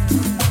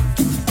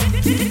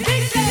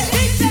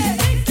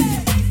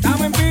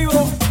 Estamos en vivo.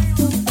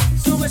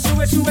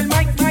 Sube el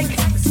mic.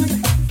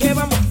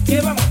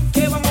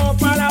 Que vamos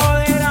pa' la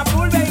odera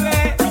full, baby.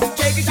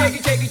 Shake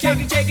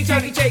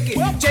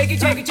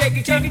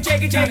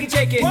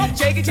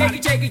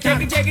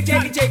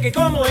it.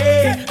 ¿Cómo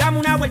es? Dame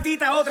una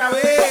vueltita otra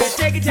vez.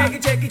 Shake it.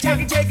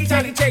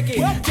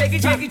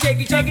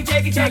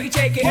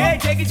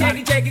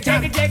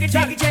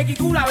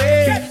 Tú la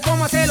ves.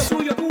 ¿Cómo hacer lo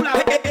suyo? Tú la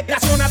ves. La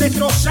zona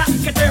destroza,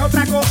 que esto es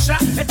otra cosa.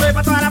 Esto es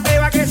pa' toda la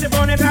peba que se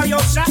pone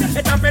rabiosa.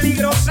 Es tan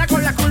peligrosa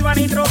con la curva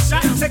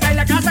nitrosa. Se cae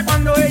la casa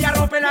cuando ella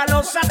rompe la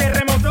losa.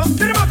 Terremoto.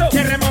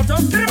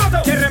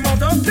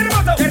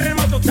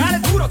 Dale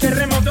duro,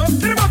 terremoto.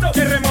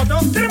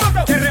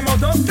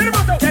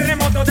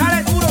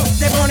 Dale duro.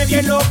 Te pone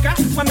bien loca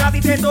cuando a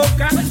ti te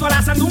toca. Toda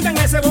la sandunga en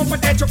ese bombo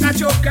te choca.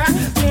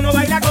 Tú no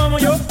bailas como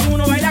yo.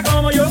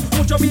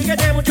 Mucho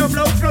piquete, mucho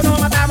flow, nos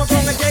matamos con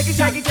el shake it.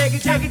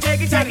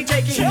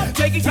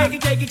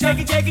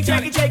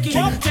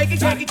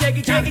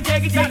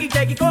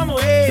 ¿Cómo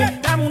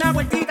es? Dame una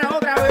vueltita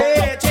otra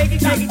vez. Shake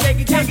it.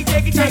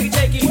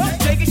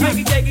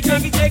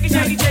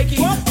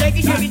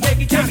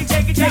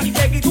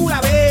 Tú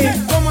la ves.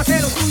 ¿Cómo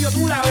hacer lo tuyo?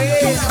 Tú la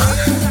ves.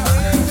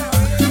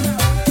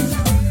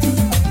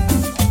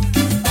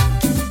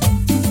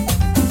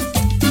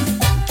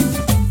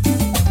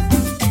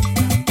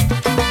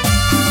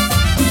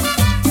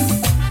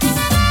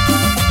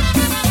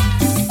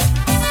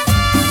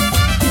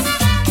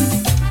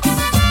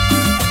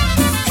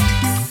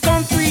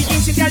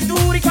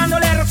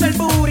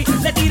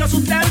 Le tiro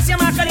sustancia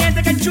más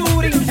caliente que el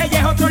churi. Ella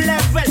es otro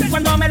level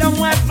cuando me lo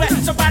mueve.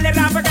 Soparle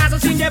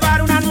rafagazos sin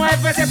llevar una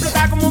nueve. Se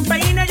explota como un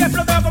peine y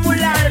explotó como un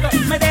largo.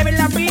 Me debe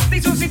la pista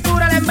y su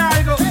cintura le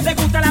embargo. Le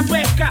gusta la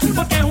pesca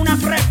porque es una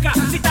fresca.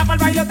 Si tapa el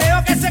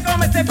bailoteo que se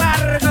come este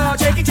barco.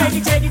 Shake it.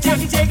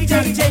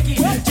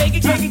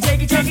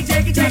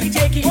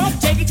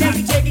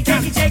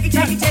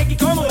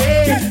 ¿Cómo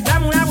es?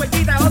 Dame una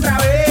vueltita otra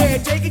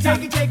vez. Shake it.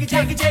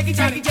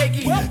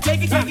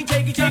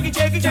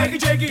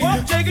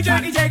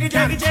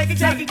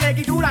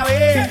 Tú la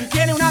ves.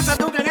 Tiene una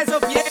satuca en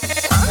esos pies.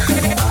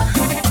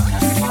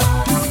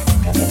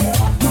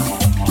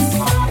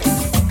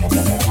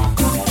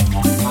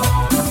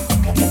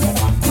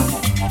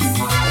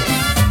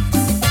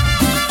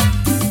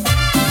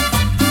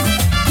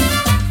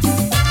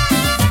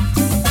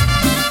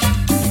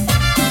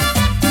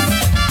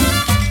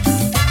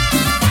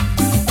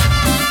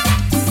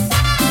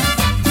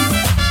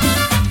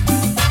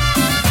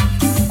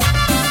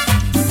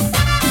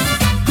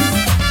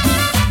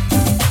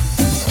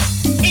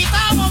 Y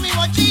tomo mi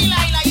mochila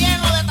y la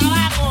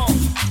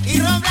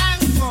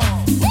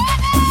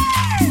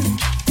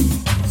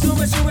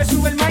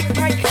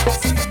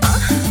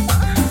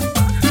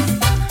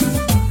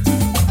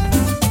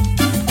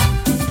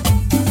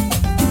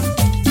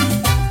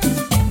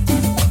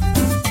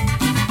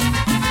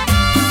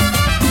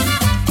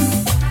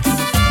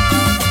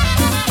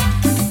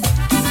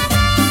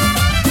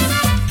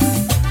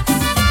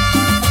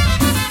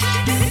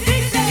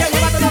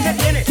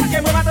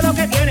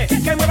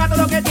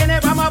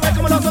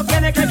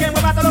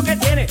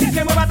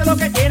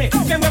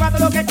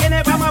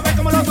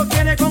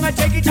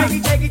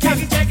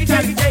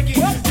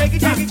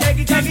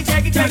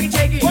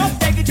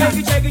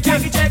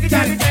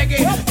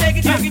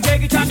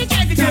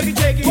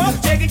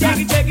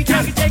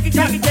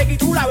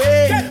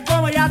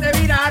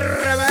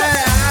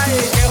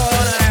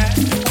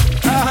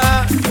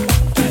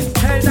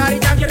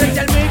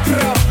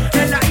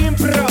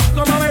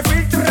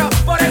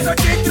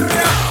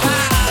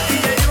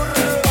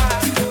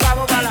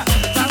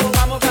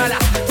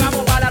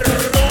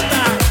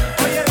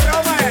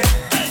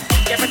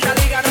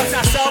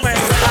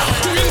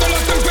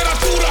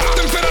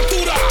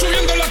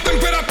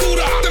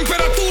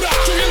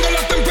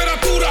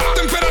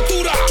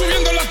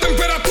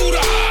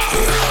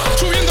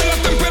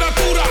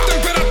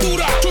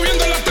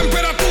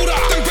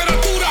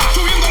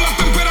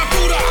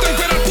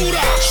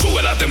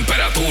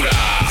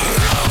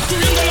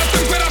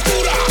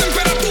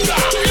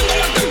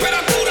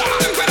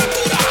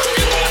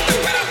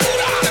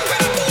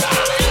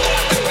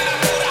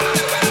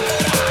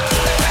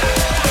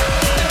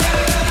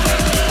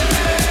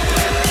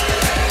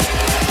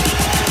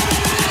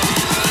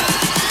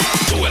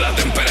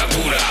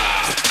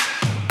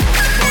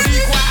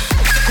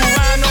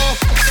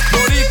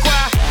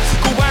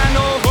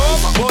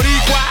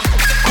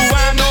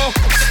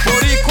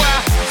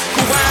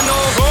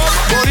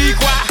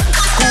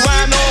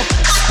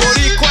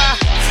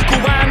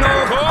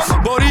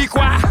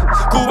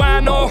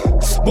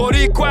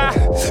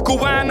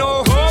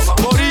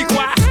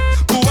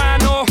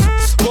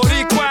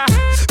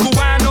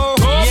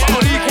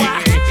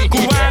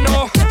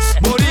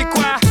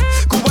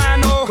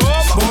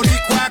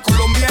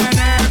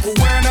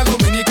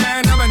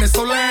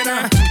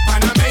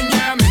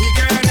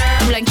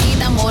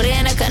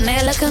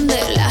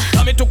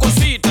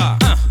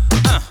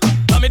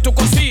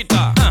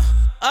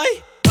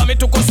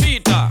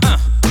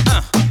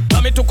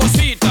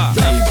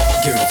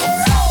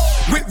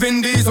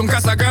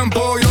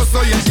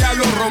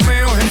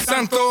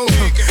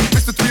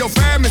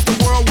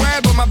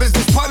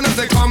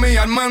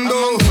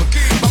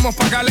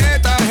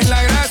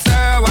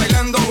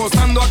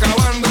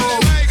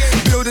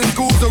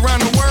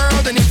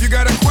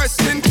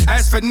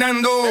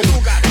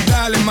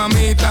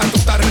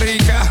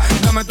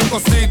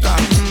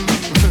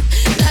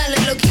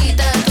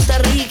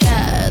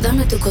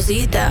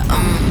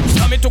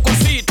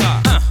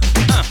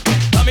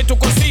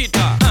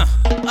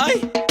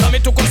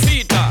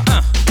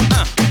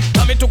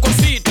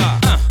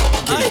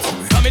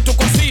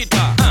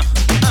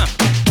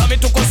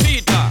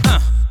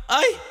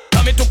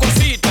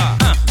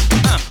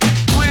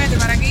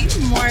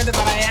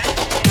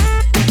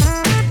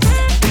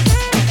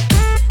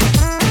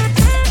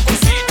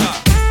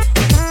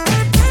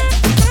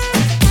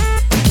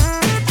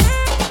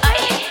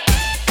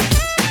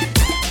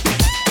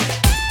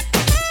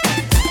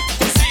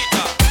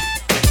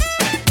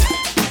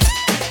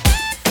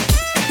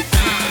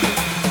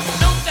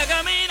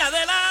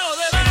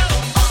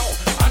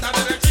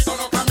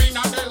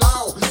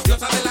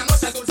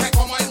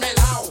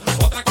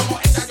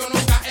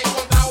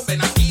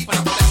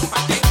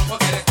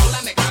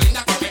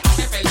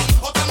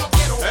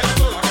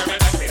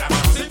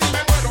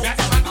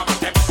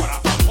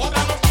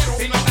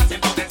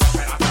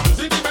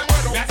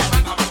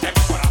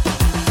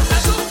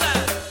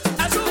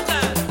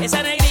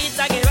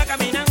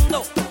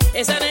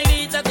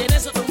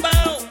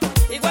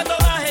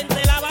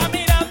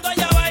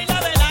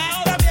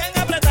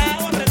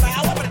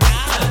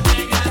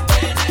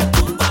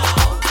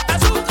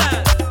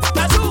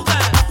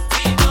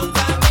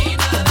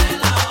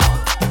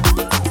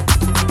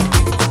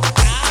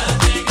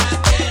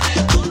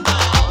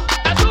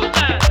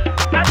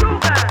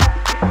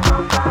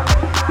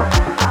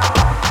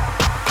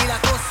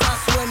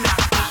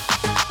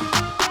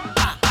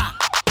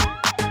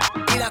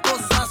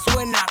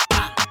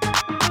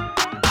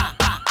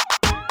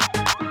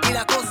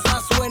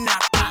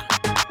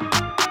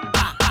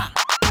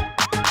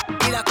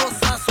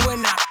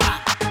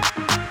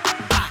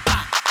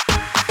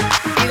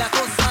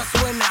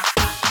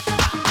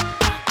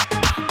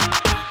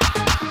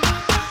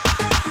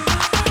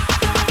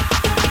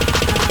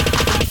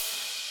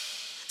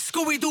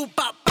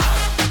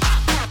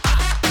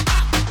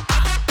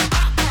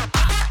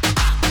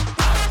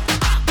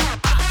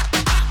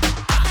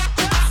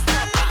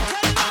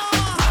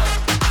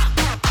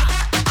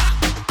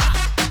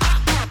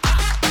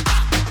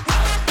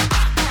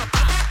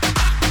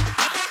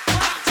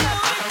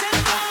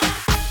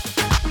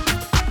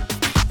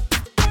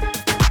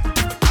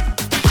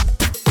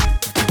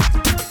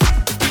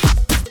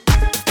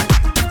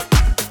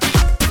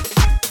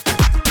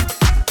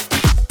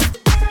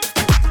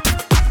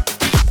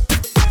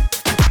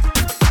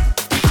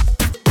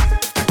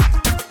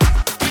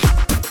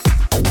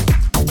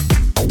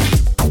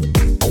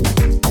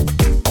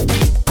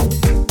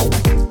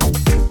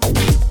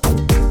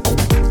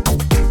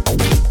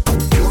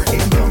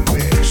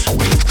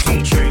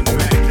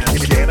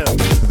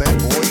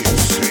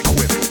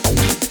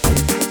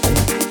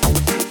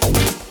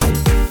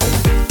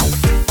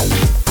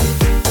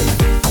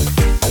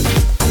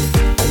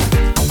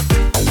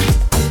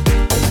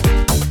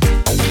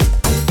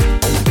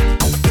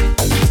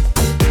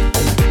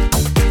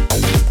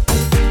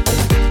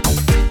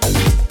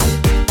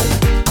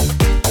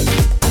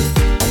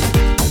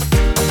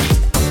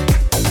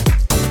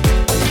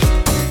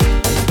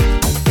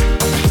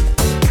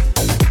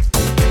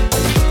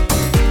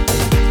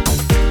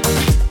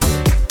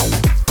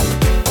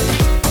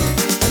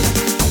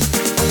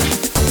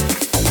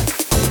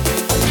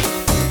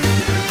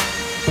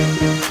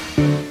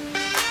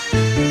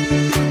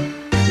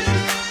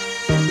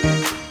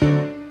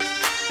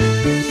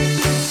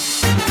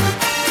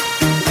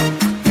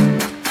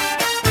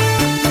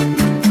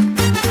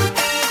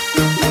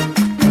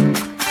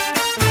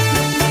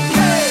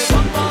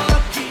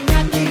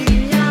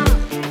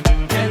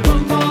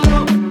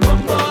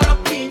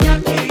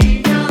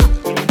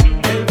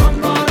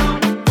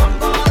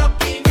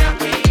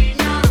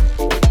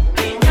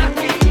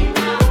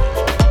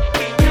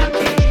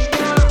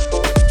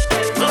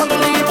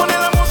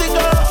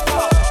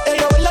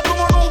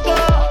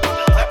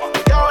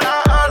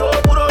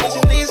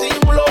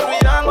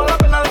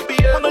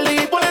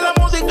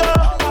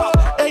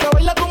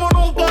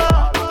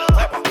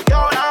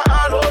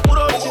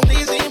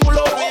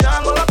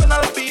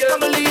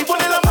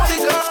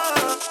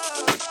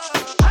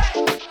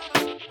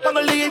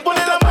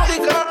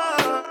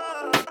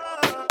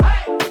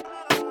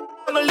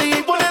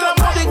DJ pone la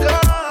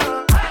música.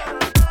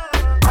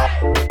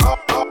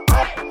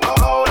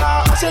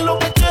 Ahora hace lo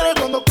que quiere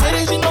cuando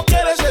quiere y si no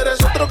quiere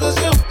eres otro que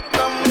sí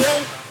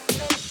también.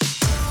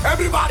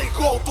 Everybody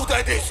go to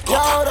the disco. Y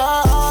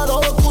ahora todo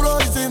oscuro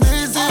y sin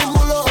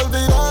disimulo,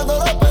 olvidando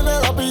la pena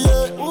la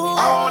pillé.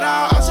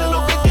 Ahora hace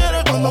lo que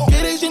quiere cuando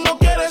quiere y si no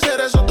quiere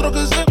eres otro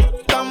que sí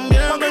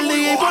también. Cuando el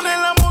DJ pone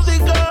la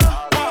música,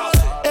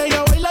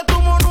 ella baila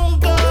como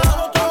nunca.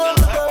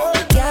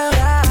 Y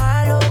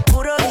ahora lo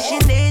oscuro y sin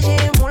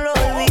disimulo,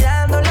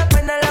 olvidando la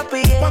pena la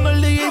pillé. Cuando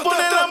el DJ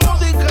pone la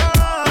música,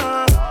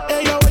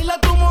 ella baila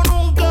como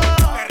nunca.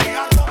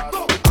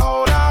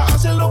 Ahora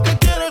hace lo que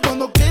quiere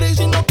cuando quiere y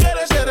si no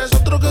quiere eres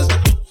otro que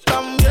sí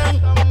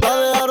también. La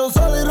dejaron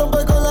salir y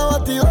rompe con la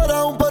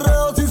batidora. Un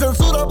perreo sin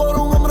censura por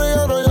un hombre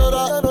ya no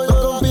llora. No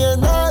confía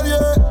en nadie,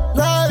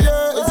 nadie.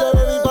 Y se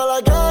ve pa'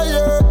 la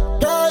calle,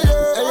 calle.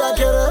 Ella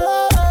quiere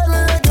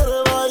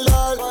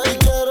bailar y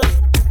quiere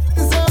y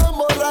se va a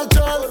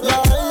emborrachar.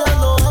 Ya ella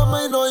no ama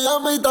y no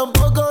llama y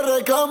tampoco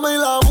reclama y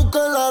la busca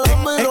en la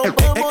lama y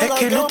rompemos la cama.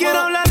 Que no quiero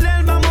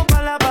hablarle, vamos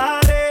pa' la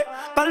pared.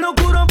 Pa' lo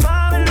oscuro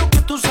pa' ver lo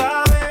que tú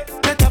sabes.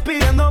 Me estás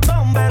pidiendo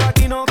bombero,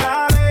 aquí no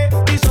cabe.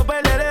 Hizo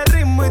perder el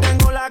ritmo y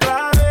tengo la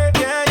clave.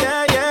 Yeah,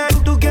 yeah, yeah.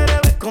 Tú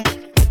quieres ver como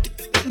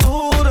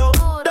duro.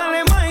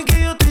 Dale más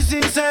que yo estoy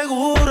sin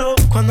seguro.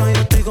 Cuando yo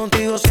estoy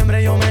contigo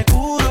siempre yo me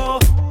curo.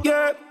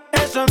 Yeah,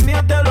 eso es mío,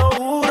 te lo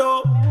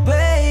juro.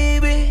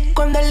 Baby,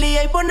 cuando el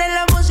DJ pone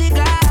la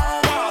música,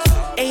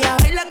 ella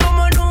baila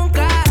como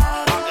nunca.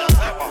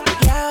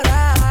 Y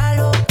ahora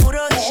lo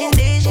oscuro y sin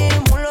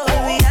disimulo,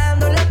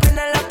 olvidando la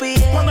pena la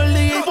pillé. Cuando el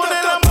DJ pone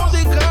la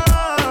música,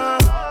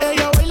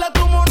 ella baila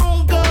como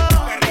nunca.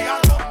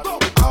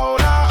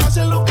 Ahora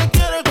hace lo que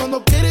quiere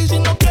cuando quiere y si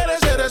no quiere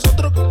eres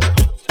otro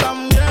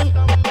también.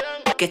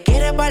 Que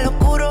quiere para lo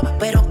oscuro,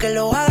 pero que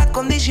lo haga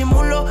con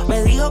disimulo.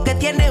 Me dijo que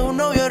tiene un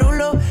novio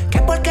rulo, que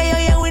porque yo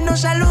llego y no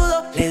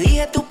saludo. Le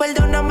dije tú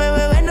perdóname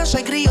bebé, no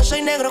soy grillo,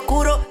 soy negro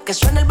oscuro. Que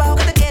suena el bajo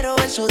que te quiero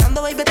ver,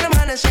 sudando baby te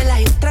amanecer.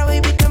 Hay otra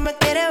baby que me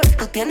quiere ver,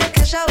 tú tienes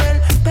que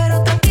saber.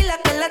 Pero tranquila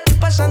que la estoy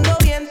pasando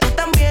bien, tú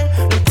también.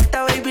 No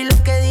importa baby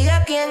lo que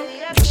diga quién.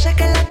 Yo sé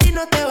que el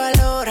latino te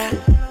valora,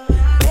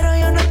 pero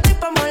yo no estoy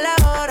pa' mola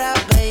ahora,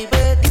 baby.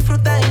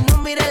 Disfruta y no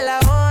mires la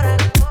hora.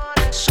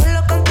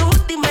 Solo con tu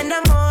última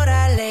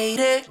enamora,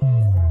 lady.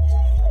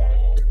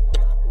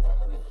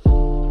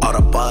 Ahora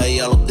pa'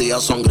 ella los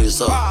días son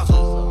grises,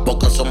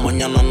 porque son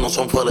mañanas no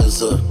son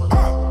felices.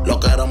 Lo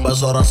que eran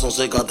besos ahora son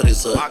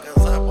cicatrices.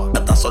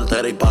 Estás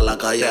soltera y pa' la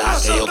calle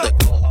que yo te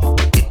cojo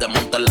y te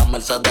monte en la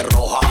Mercedes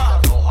roja.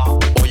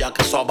 Voy a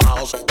que eso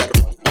abajo se te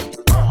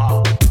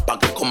roja, pa'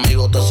 que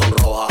conmigo te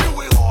sonroja.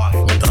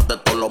 Mientras de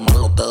todo lo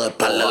malo te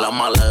despele la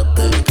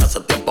maleta. Que hace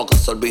tiempo que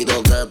se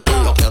olvidó de ti.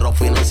 Yo quiero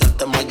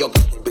financiarte más yo que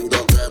se olvido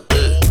de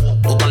ti.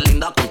 Tú tan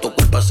linda con tu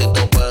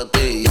cuerpecito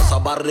petit y esa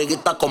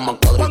barriguita con más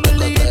cuadritos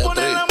que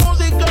Tetris.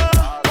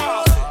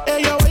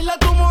 Ella baila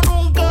como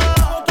nunca.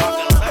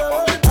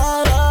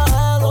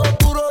 Ahora lo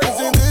oscuro y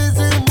sin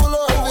disimulo,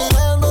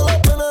 olvidando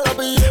la pena la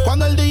pillé.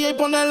 Cuando el DJ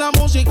pone la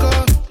música,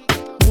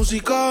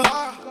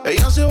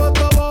 ella se va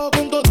hasta abajo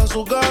con toda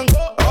su gang.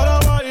 Ahora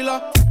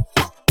baila,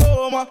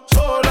 toma,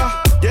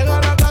 sola. Llega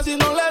a la casa y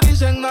no le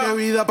dicen nada. Qué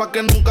vida pa'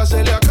 que nunca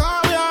se le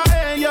acabe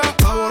a ella.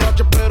 Está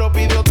borracha pero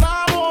pide otra